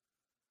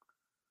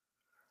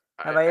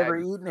 Have I ever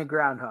eaten a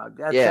groundhog?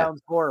 That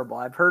sounds horrible.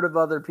 I've heard of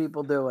other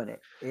people doing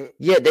it.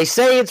 Yeah, they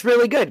say it's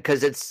really good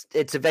because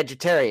it's a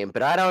vegetarian,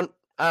 but I don't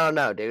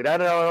know, dude. I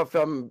don't know if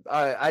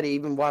I'd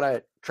even want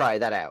to try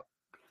that out.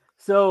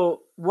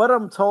 So what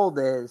I'm told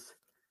is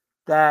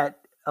that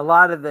a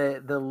lot of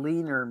the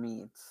leaner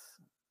meats,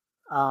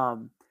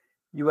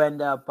 you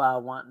end up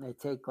wanting to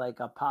take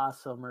like a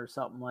possum or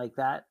something like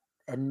that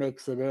and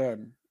mix it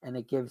in, and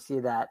it gives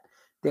you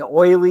the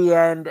oily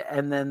end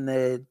and then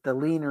the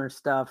leaner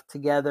stuff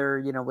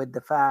together, with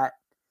the fat.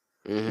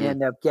 You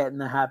end up getting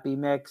the happy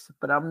mix.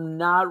 But I'm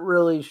not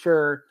really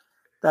sure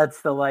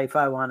that's the life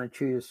I want to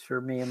choose for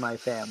me and my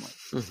family.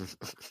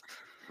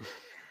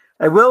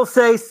 I will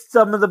say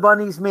some of the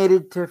bunnies made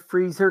it to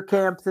freezer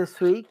camp this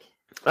week.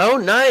 Oh,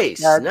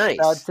 nice. Nice.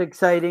 That's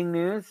exciting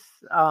news.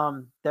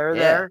 They're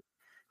there.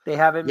 They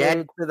haven't made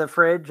it to the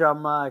fridge.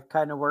 I'm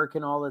kind of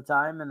working all the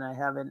time, and I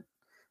haven't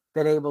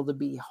been able to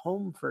be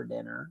home for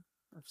dinner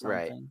or something.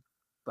 Right.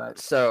 But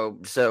so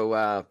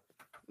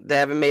they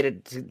haven't made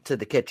it to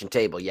the kitchen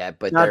table yet,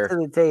 but not to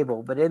the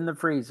table, but in the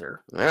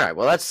freezer. All right.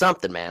 Well, that's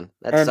something, man.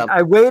 That's something.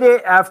 I weighed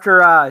it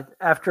after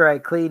I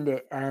cleaned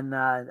it, and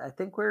I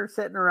think we were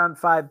sitting around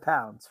 5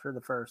 pounds for the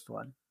first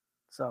one.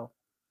 So.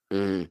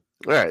 All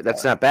right.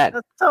 That's not bad.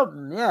 That's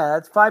something. Yeah,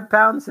 that's 5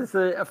 pounds is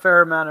a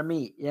fair amount of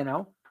meat,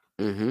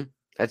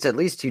 That's at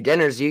least 2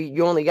 dinners.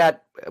 You only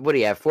got, what do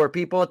you have, 4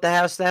 people at the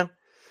house now?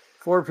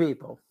 4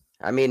 people.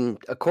 I mean,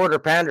 a quarter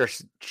pounder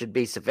should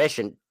be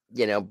sufficient.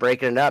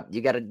 Breaking it up,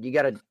 you got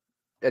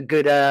a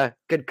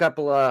good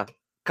couple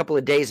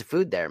of days of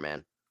food there,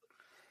 man.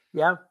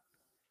 Yeah.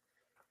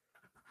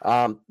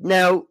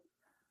 Now,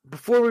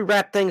 before we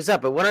wrap things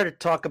up, I wanted to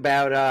talk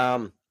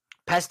about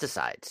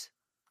pesticides.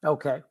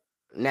 Okay.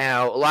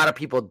 Now, a lot of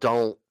people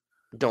don't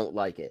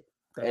like it.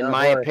 In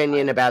my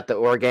opinion about the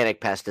organic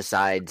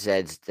pesticides,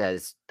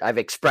 as I've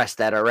expressed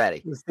that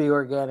already. It's the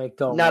organic,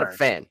 not a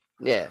fan.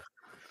 Yeah.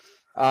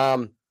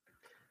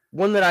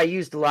 One that I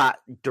used a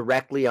lot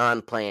directly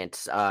on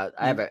plants. I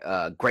have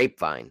a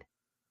grapevine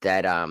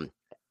that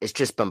is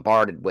just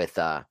bombarded with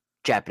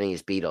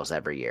Japanese beetles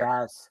every year.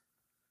 Yes.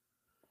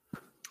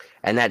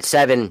 And that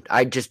 7,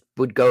 I just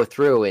would go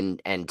through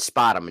and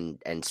spot them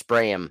and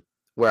spray them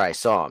where I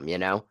saw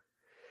them,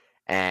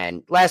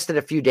 and lasted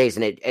a few days,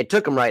 and it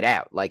took them right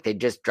out. Like, they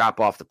just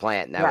drop off the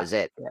plant, and that was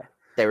it. Yeah.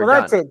 They were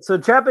done. That's it. So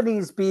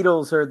Japanese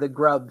beetles are the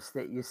grubs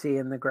that you see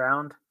in the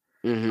ground.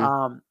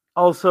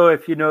 Also,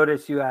 if you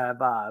notice, you have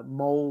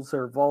moles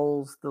or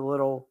voles, the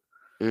little,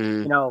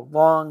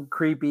 long,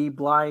 creepy,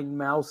 blind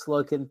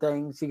mouse-looking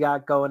things you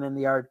got going in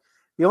the yard.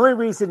 The only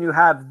reason you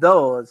have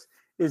those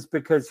is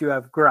because you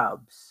have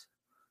grubs.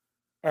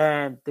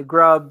 And the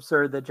grubs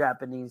are the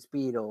Japanese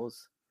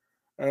beetles,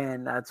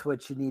 and that's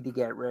what you need to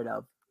get rid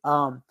of.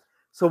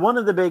 So one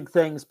of the big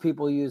things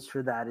people use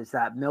for that is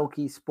that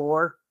milky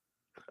spore.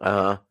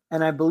 And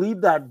I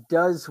believe that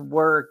does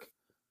work.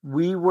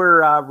 We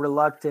were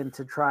reluctant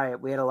to try it.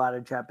 We had a lot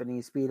of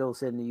Japanese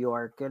beetles in New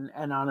York, and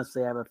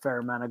honestly, I have a fair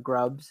amount of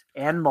grubs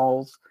and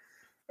moles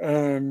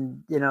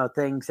and,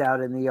 things out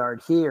in the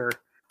yard here.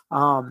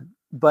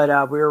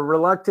 But we were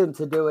reluctant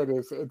to do it.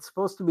 It's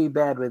supposed to be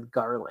bad with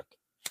garlic.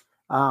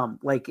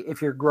 Like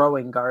if you're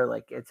growing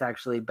garlic, it's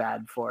actually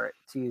bad for it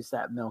to use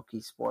that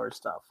milky spore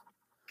stuff.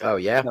 Oh,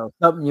 yeah. So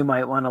something you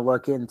might want to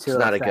look into. It's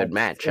not a good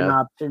match, an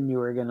option you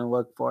were going to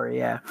look for,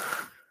 yeah.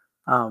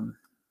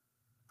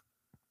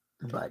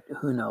 But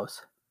who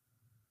knows?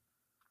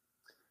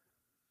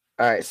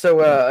 All right.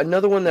 So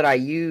another one that I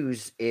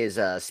use is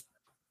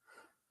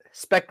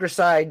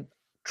Spectracide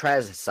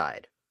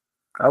Trazicide.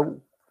 Oh.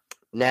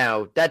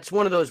 Now, that's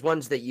one of those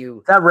ones that you...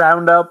 Is that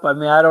Roundup? I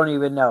mean, I don't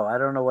even know. I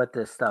don't know what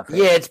this stuff is.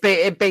 Yeah,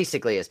 it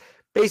basically is.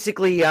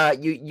 Basically,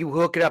 you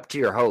hook it up to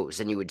your hose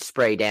and you would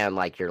spray down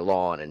like your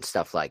lawn and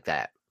stuff like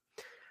that.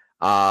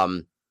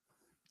 I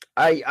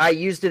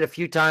used it a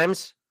few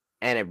times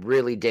and it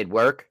really did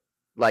work.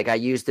 Like, I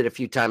used it a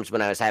few times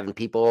when I was having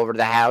people over to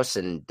the house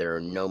and there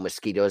are no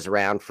mosquitoes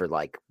around for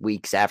like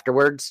weeks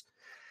afterwards.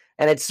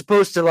 And it's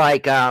supposed to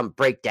like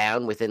break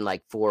down within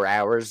like 4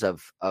 hours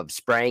of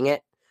spraying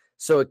it.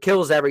 So it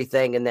kills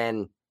everything, and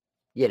then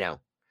you know,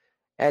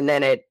 and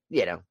then it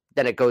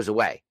goes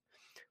away.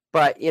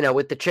 But,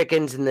 with the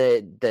chickens and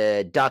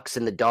the ducks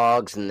and the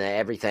dogs and the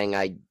everything,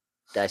 I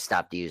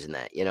stopped using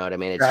that. You know what I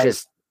mean? It's Right.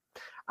 just,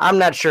 I'm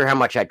not sure how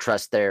much I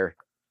trust their,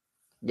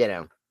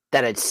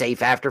 that it's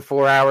safe after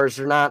 4 hours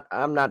or not.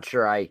 I'm not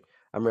sure I'm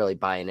really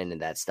buying into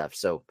that stuff.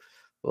 So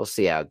we'll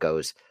see how it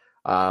goes.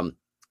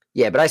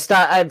 Yeah, but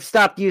I've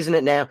stopped using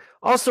it now.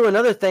 Also,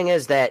 another thing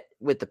is that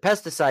with the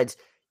pesticides,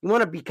 you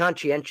want to be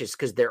conscientious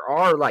because there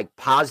are like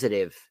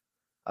positive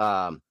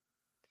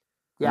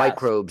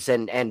microbes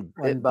and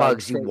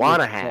bugs you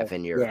want to have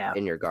in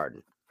your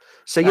garden.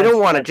 So you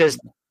don't want to just,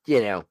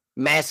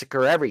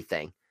 massacre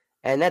everything.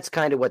 And that's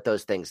kind of what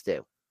those things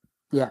do.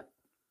 Yeah.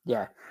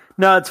 Yeah.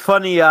 No, it's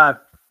funny.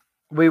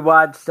 We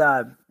watched,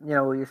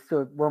 we used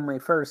to, when we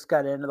first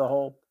got into the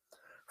whole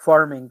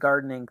farming,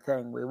 gardening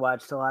thing, we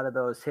watched a lot of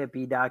those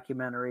hippie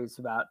documentaries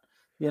about,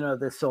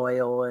 the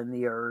soil and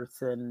the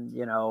earth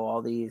and,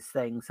 all these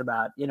things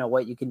about,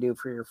 what you can do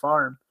for your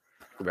farm.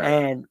 Right.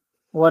 And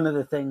one of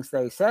the things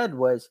they said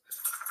was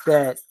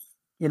that,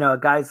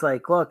 guys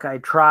like, look, I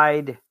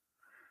tried,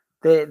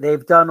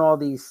 they've done all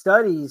these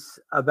studies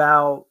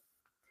about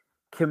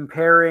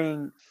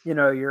comparing,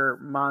 your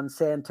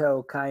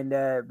Monsanto kind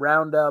of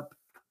Roundup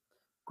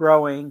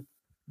growing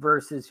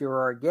versus your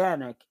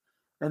organic.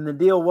 And the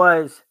deal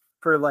was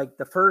for like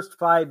the first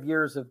 5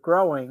 years of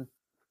growing,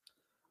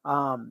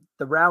 the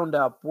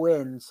Roundup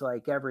wins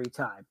like every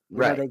time.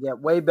 Right. They get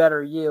way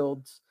better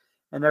yields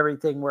and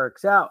everything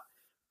works out.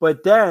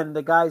 But then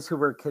the guys who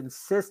were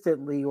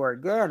consistently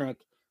organic,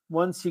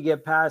 once you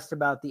get past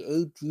about the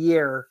 8th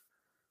year,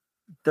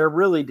 they're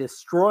really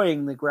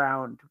destroying the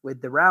ground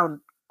with the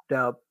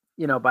Roundup,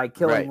 by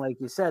killing, like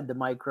you said, the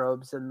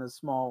microbes and the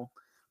small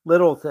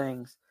little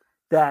things,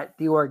 that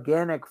the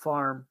organic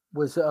farm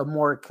was a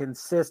more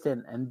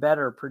consistent and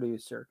better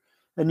producer.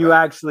 And you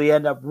actually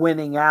end up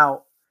winning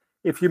out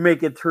if you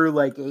make it through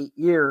like 8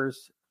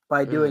 years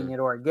by doing it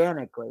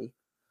organically.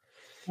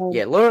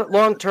 Yeah,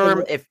 long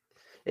term, if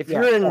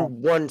you're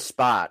in one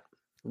spot,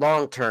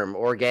 long term,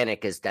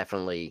 organic is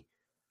definitely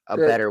a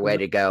better way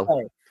to go.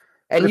 Right.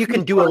 And you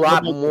can do a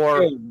lot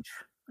more.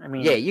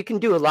 You can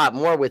do a lot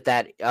more with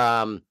that,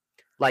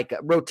 like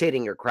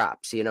rotating your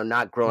crops,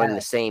 not growing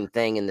the same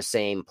thing in the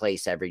same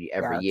place every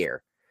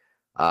year.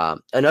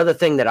 Another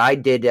thing that I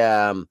did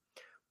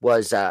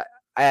was I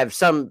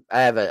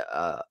have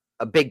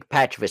a big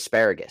patch of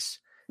asparagus,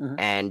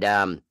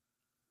 and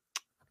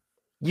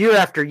year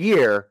after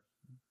year,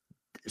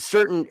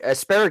 certain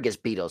asparagus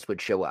beetles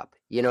would show up.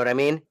 You know what I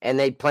mean? And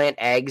they'd plant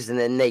eggs, and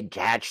then they'd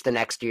hatch the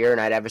next year,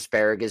 and I'd have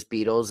asparagus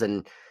beetles,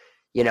 and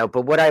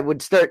but what I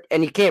would start,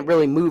 and you can't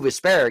really move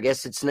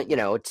asparagus. It's not,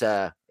 it's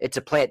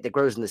a plant that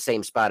grows in the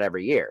same spot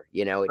every year.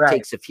 It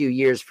takes a few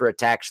years for it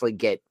to actually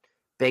get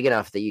big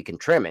enough that you can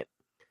trim it.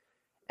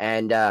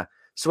 And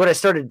so what I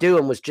started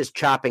doing was just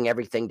chopping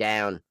everything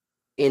down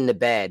in the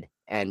bed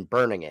and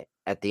burning it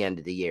at the end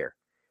of the year.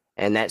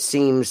 And that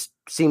seems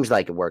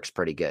like it works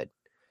pretty good.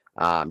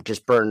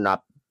 Just burning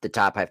up the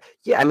top half.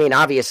 Yeah, I mean,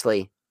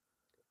 obviously,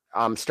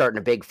 starting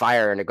a big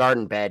fire in a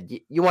garden bed,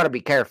 you want to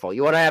be careful.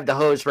 You want to have the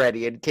hose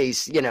ready in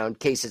case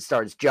it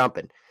starts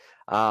jumping.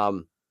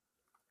 But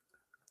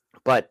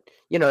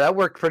that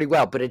worked pretty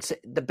well. But it's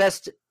the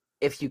best,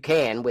 if you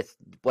can, with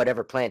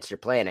whatever plants you're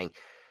planting,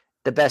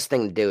 the best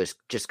thing to do is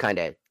just kind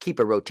of keep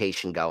a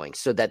rotation going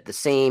so that the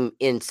same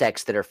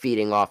insects that are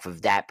feeding off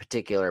of that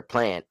particular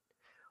plant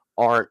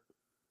aren't,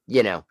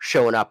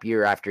 showing up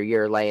year after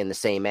year, laying the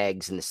same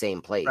eggs in the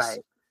same place. Right.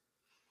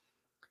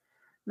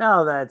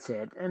 No, that's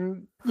it.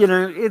 And,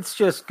 it's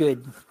just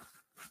good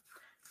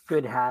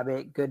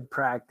habit, good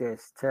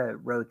practice to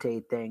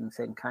rotate things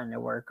and kind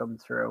of work them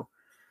through.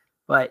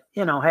 But,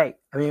 hey,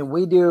 I mean,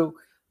 we do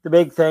the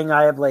big thing.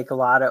 I have like a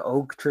lot of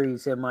oak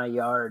trees in my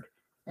yard,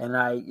 and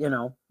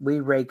we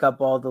rake up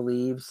all the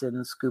leaves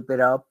and scoop it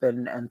up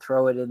and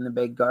throw it in the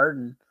big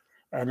garden.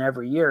 And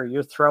every year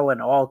you're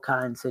throwing all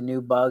kinds of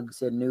new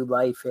bugs and new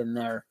life in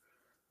there,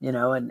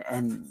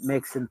 and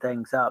mixing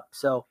things up.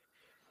 So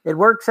it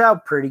works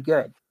out pretty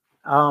good.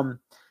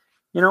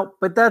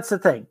 But that's the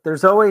thing.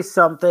 There's always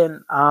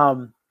something.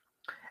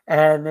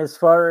 And as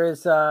far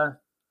as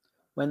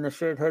when the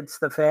shit hits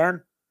the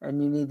fan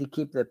and you need to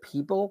keep the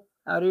people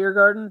out of your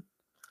garden,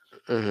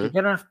 you're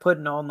going to have to put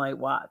an all-night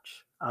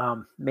watch.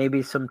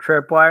 Maybe some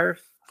tripwires.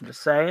 I'm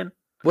just saying.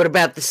 What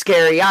about the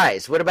scary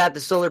eyes? What about the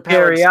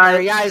solar-powered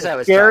scary eyes I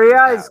was talking about? Scary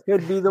eyes about?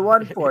 Could be the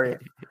one for you.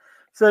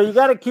 So you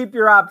got to keep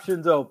your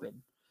options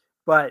open.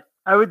 But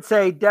I would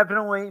say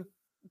definitely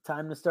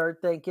time to start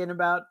thinking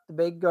about the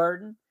big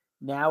garden.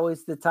 Now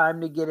is the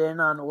time to get in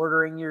on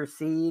ordering your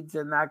seeds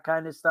and that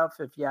kind of stuff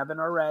if you haven't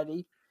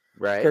already.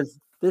 Right. Because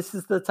this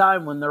is the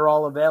time when they're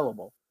all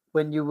available.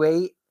 When you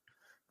wait,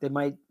 they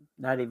might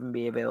not even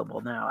be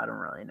available now. I don't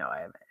really know. I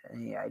have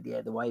any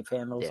idea. The wife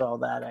handles all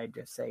that. I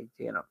just say,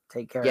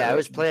 take care of it. Yeah, I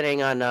was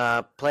planning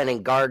on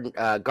planting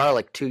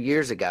garlic 2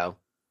 years ago.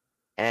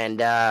 And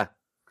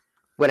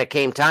when it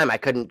came time, I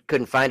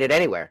couldn't find it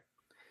anywhere.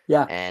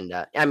 Yeah.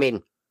 And I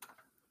mean,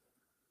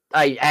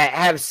 I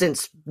have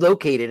since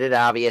located it,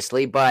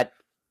 obviously, but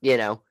you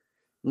know,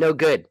 no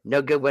good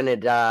when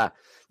it,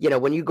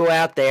 when you go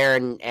out there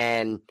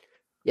and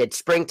it's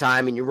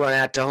springtime and you run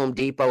out to Home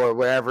Depot or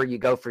wherever you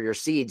go for your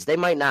seeds, they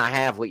might not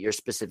have what you're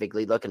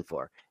specifically looking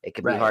for. It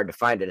can be hard to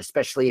find it,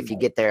 especially if you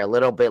get there a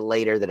little bit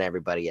later than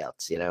everybody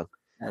else,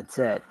 That's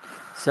it.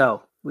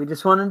 So we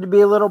just wanted to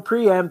be a little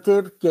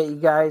preemptive, get you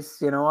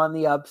guys, on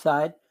the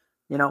upside,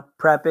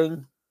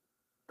 prepping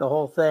the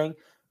whole thing.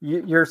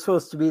 You're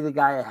supposed to be the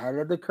guy ahead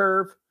of the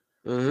curve.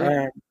 Mm-hmm.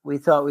 And we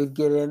thought we'd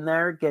get in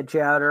there, get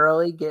you out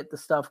early, get the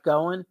stuff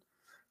going.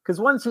 Because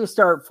once you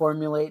start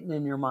formulating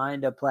in your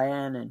mind a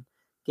plan and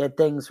get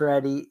things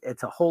ready,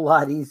 it's a whole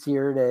lot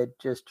easier to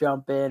just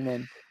jump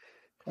in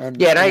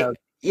and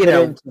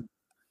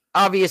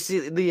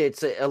obviously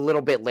it's a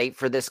little bit late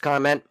for this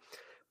comment,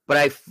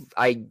 but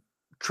I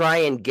try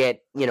and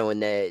get, in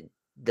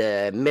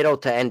the middle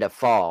to end of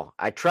fall,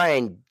 I try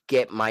and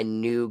get my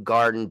new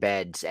garden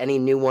beds, any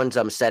new ones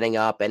I'm setting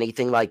up,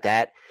 anything like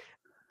that.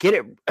 Get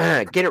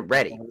it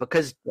ready,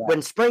 because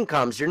when spring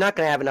comes, you're not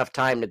going to have enough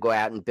time to go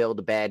out and build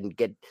a bed and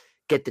get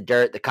the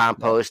dirt, the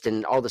compost,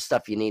 and all the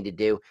stuff you need to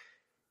do.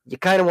 You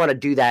kind of want to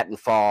do that in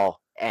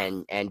fall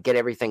and get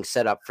everything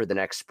set up for the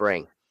next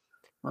spring.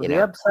 Well,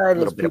 the upside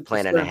is people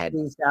planning ahead.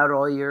 These out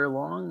all year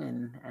long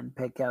and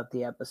pick out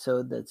the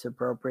episode that's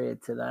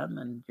appropriate to them,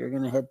 and you're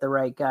going to hit the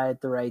right guy at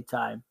the right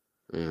time.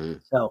 Mm-hmm.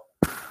 So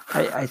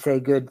I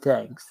say good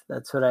things.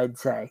 That's what I'd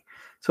say.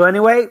 So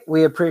anyway,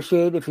 we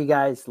appreciate if you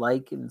guys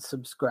like and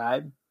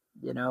subscribe,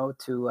 to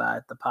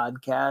the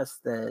podcast,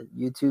 the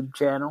YouTube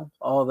channel,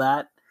 all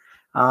that.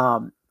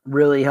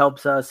 Really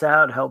helps us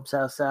out.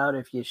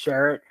 If you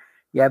share it,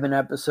 you have an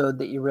episode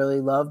that you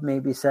really love,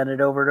 maybe send it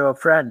over to a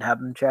friend, have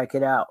them check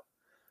it out.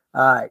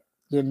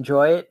 You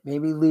enjoy it,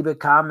 maybe leave a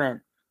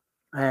comment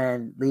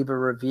and leave a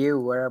review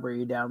wherever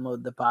you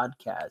download the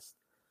podcast.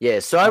 Yeah,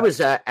 so I was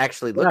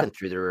actually looking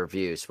through the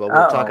reviews. Well,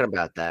 we're talking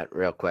about that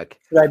real quick.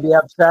 Should I be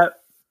upset?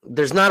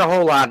 There's not a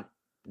whole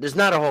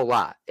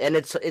lot. And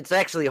it's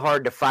actually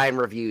hard to find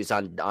reviews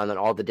on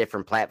all the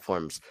different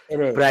platforms. It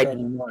is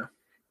anymore.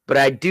 But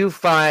I do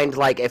find,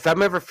 like, if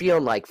I'm ever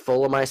feeling like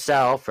full of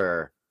myself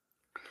or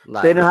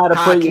like they know how to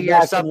put you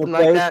back or something in your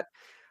like that,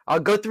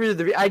 I'll go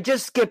through I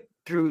just skip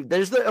through.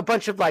 There's a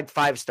bunch of like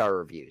 5-star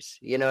reviews.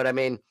 You know what I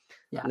mean?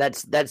 Yeah.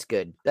 That's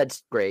good.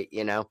 That's great.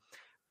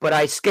 But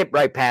I skip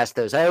right past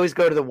those. I always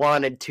go to the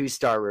 1- and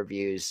 2-star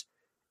reviews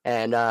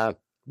and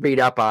read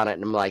up on it.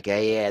 And I'm like,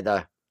 hey, yeah,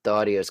 the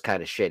audio is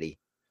kind of shitty.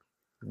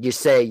 You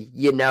say,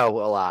 a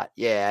lot.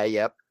 Yeah,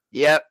 yep.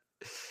 Yeah,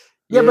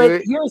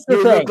 but here's the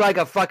thing. You look like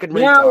a fucking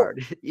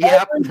retard.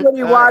 Yep.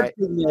 Everybody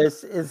watching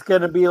this is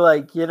going to be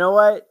like, you know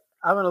what?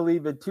 I'm going to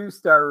leave a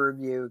 2-star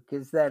review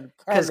because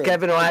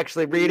Kevin will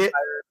actually read it.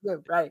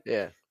 Right.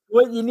 Yeah.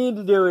 What you need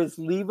to do is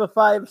leave a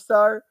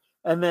 5-star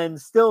and then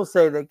still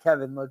say that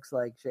Kevin looks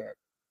like shit.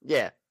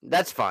 Yeah,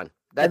 that's fun.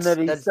 That's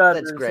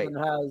great. And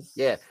has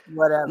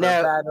whatever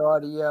bad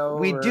audio.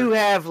 We do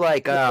have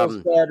like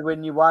bad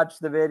when you watch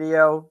the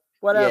video.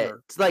 Whatever. Yeah,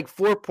 it's like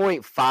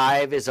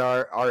 4.5 is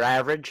our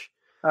average.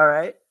 All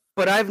right.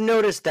 But I've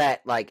noticed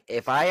that, like,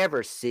 if I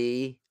ever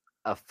see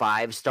a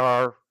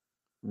 5-star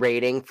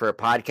rating for a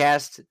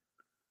podcast,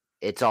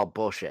 it's all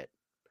bullshit.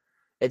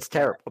 It's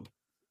terrible.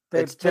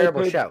 It's a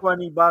terrible show.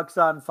 $20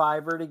 on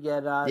Fiverr to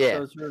get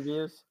those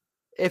reviews.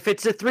 If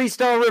it's a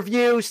 3-star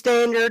review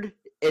standard,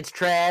 it's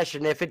trash,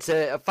 and if it's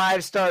a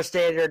 5-star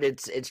standard,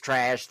 it's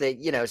trash.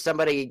 That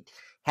somebody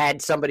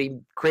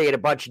create a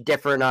bunch of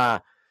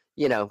different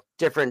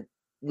different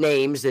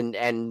names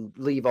and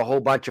leave a whole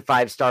bunch of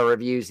 5-star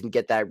reviews and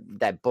get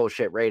that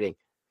bullshit rating.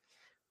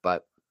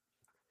 But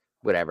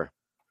whatever.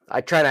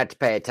 I try not to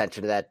pay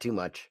attention to that too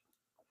much.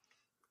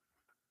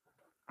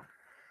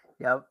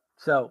 Yep.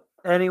 So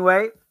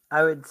anyway,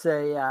 I would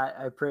say I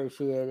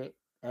appreciate it.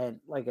 And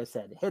like I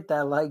said, hit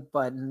that like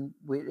button.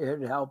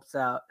 It helps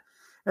out.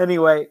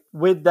 Anyway,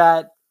 with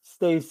that,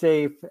 stay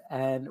safe,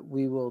 and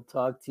we will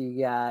talk to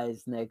you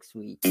guys next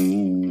week.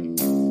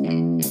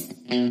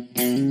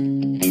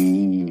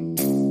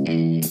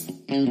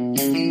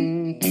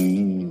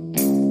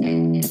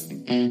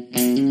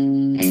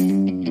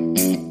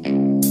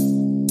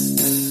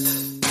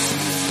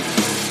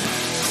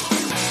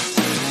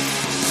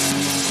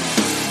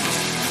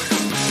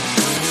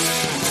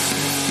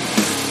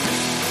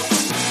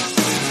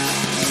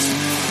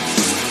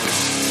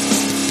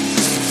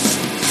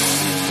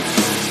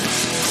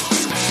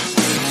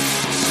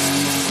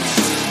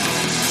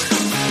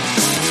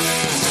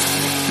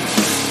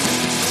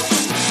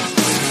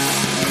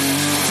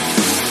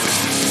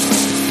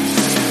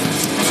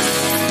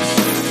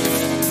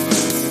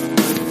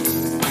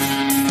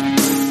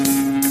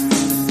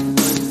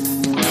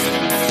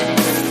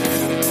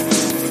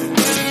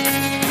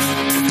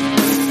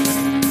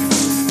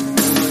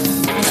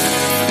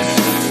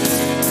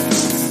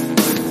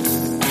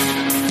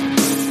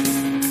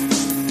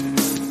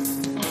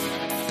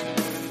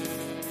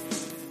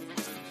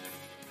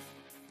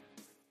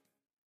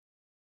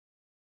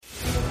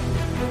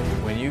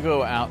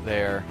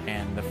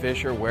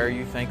 fish are where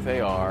you think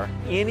they are.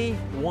 Any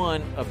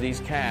one of these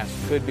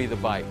casts could be the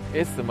bite.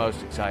 It's the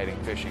most exciting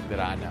fishing that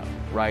I know,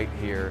 right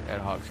here at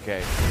Hawks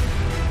Cave.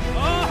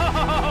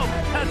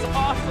 Oh, that's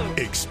awesome!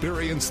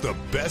 Experience the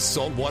best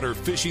saltwater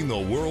fishing the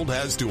world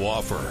has to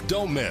offer.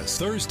 Don't miss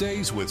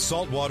Thursdays with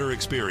Saltwater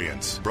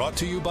Experience, brought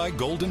to you by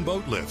Golden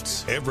Boat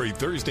Lifts, every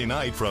Thursday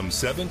night from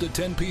 7 to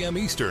 10 p.m.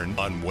 Eastern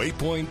on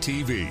Waypoint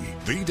TV,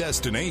 the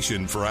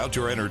destination for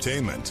outdoor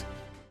entertainment.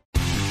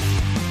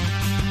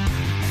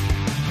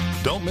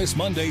 Don't miss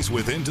Mondays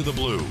with Into the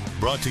Blue,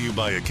 brought to you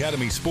by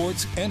Academy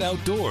Sports and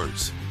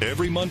Outdoors.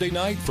 Every Monday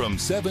night from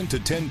 7 to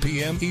 10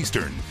 p.m.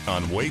 Eastern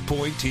on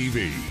Waypoint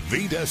TV,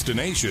 the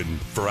destination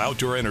for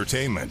outdoor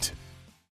entertainment.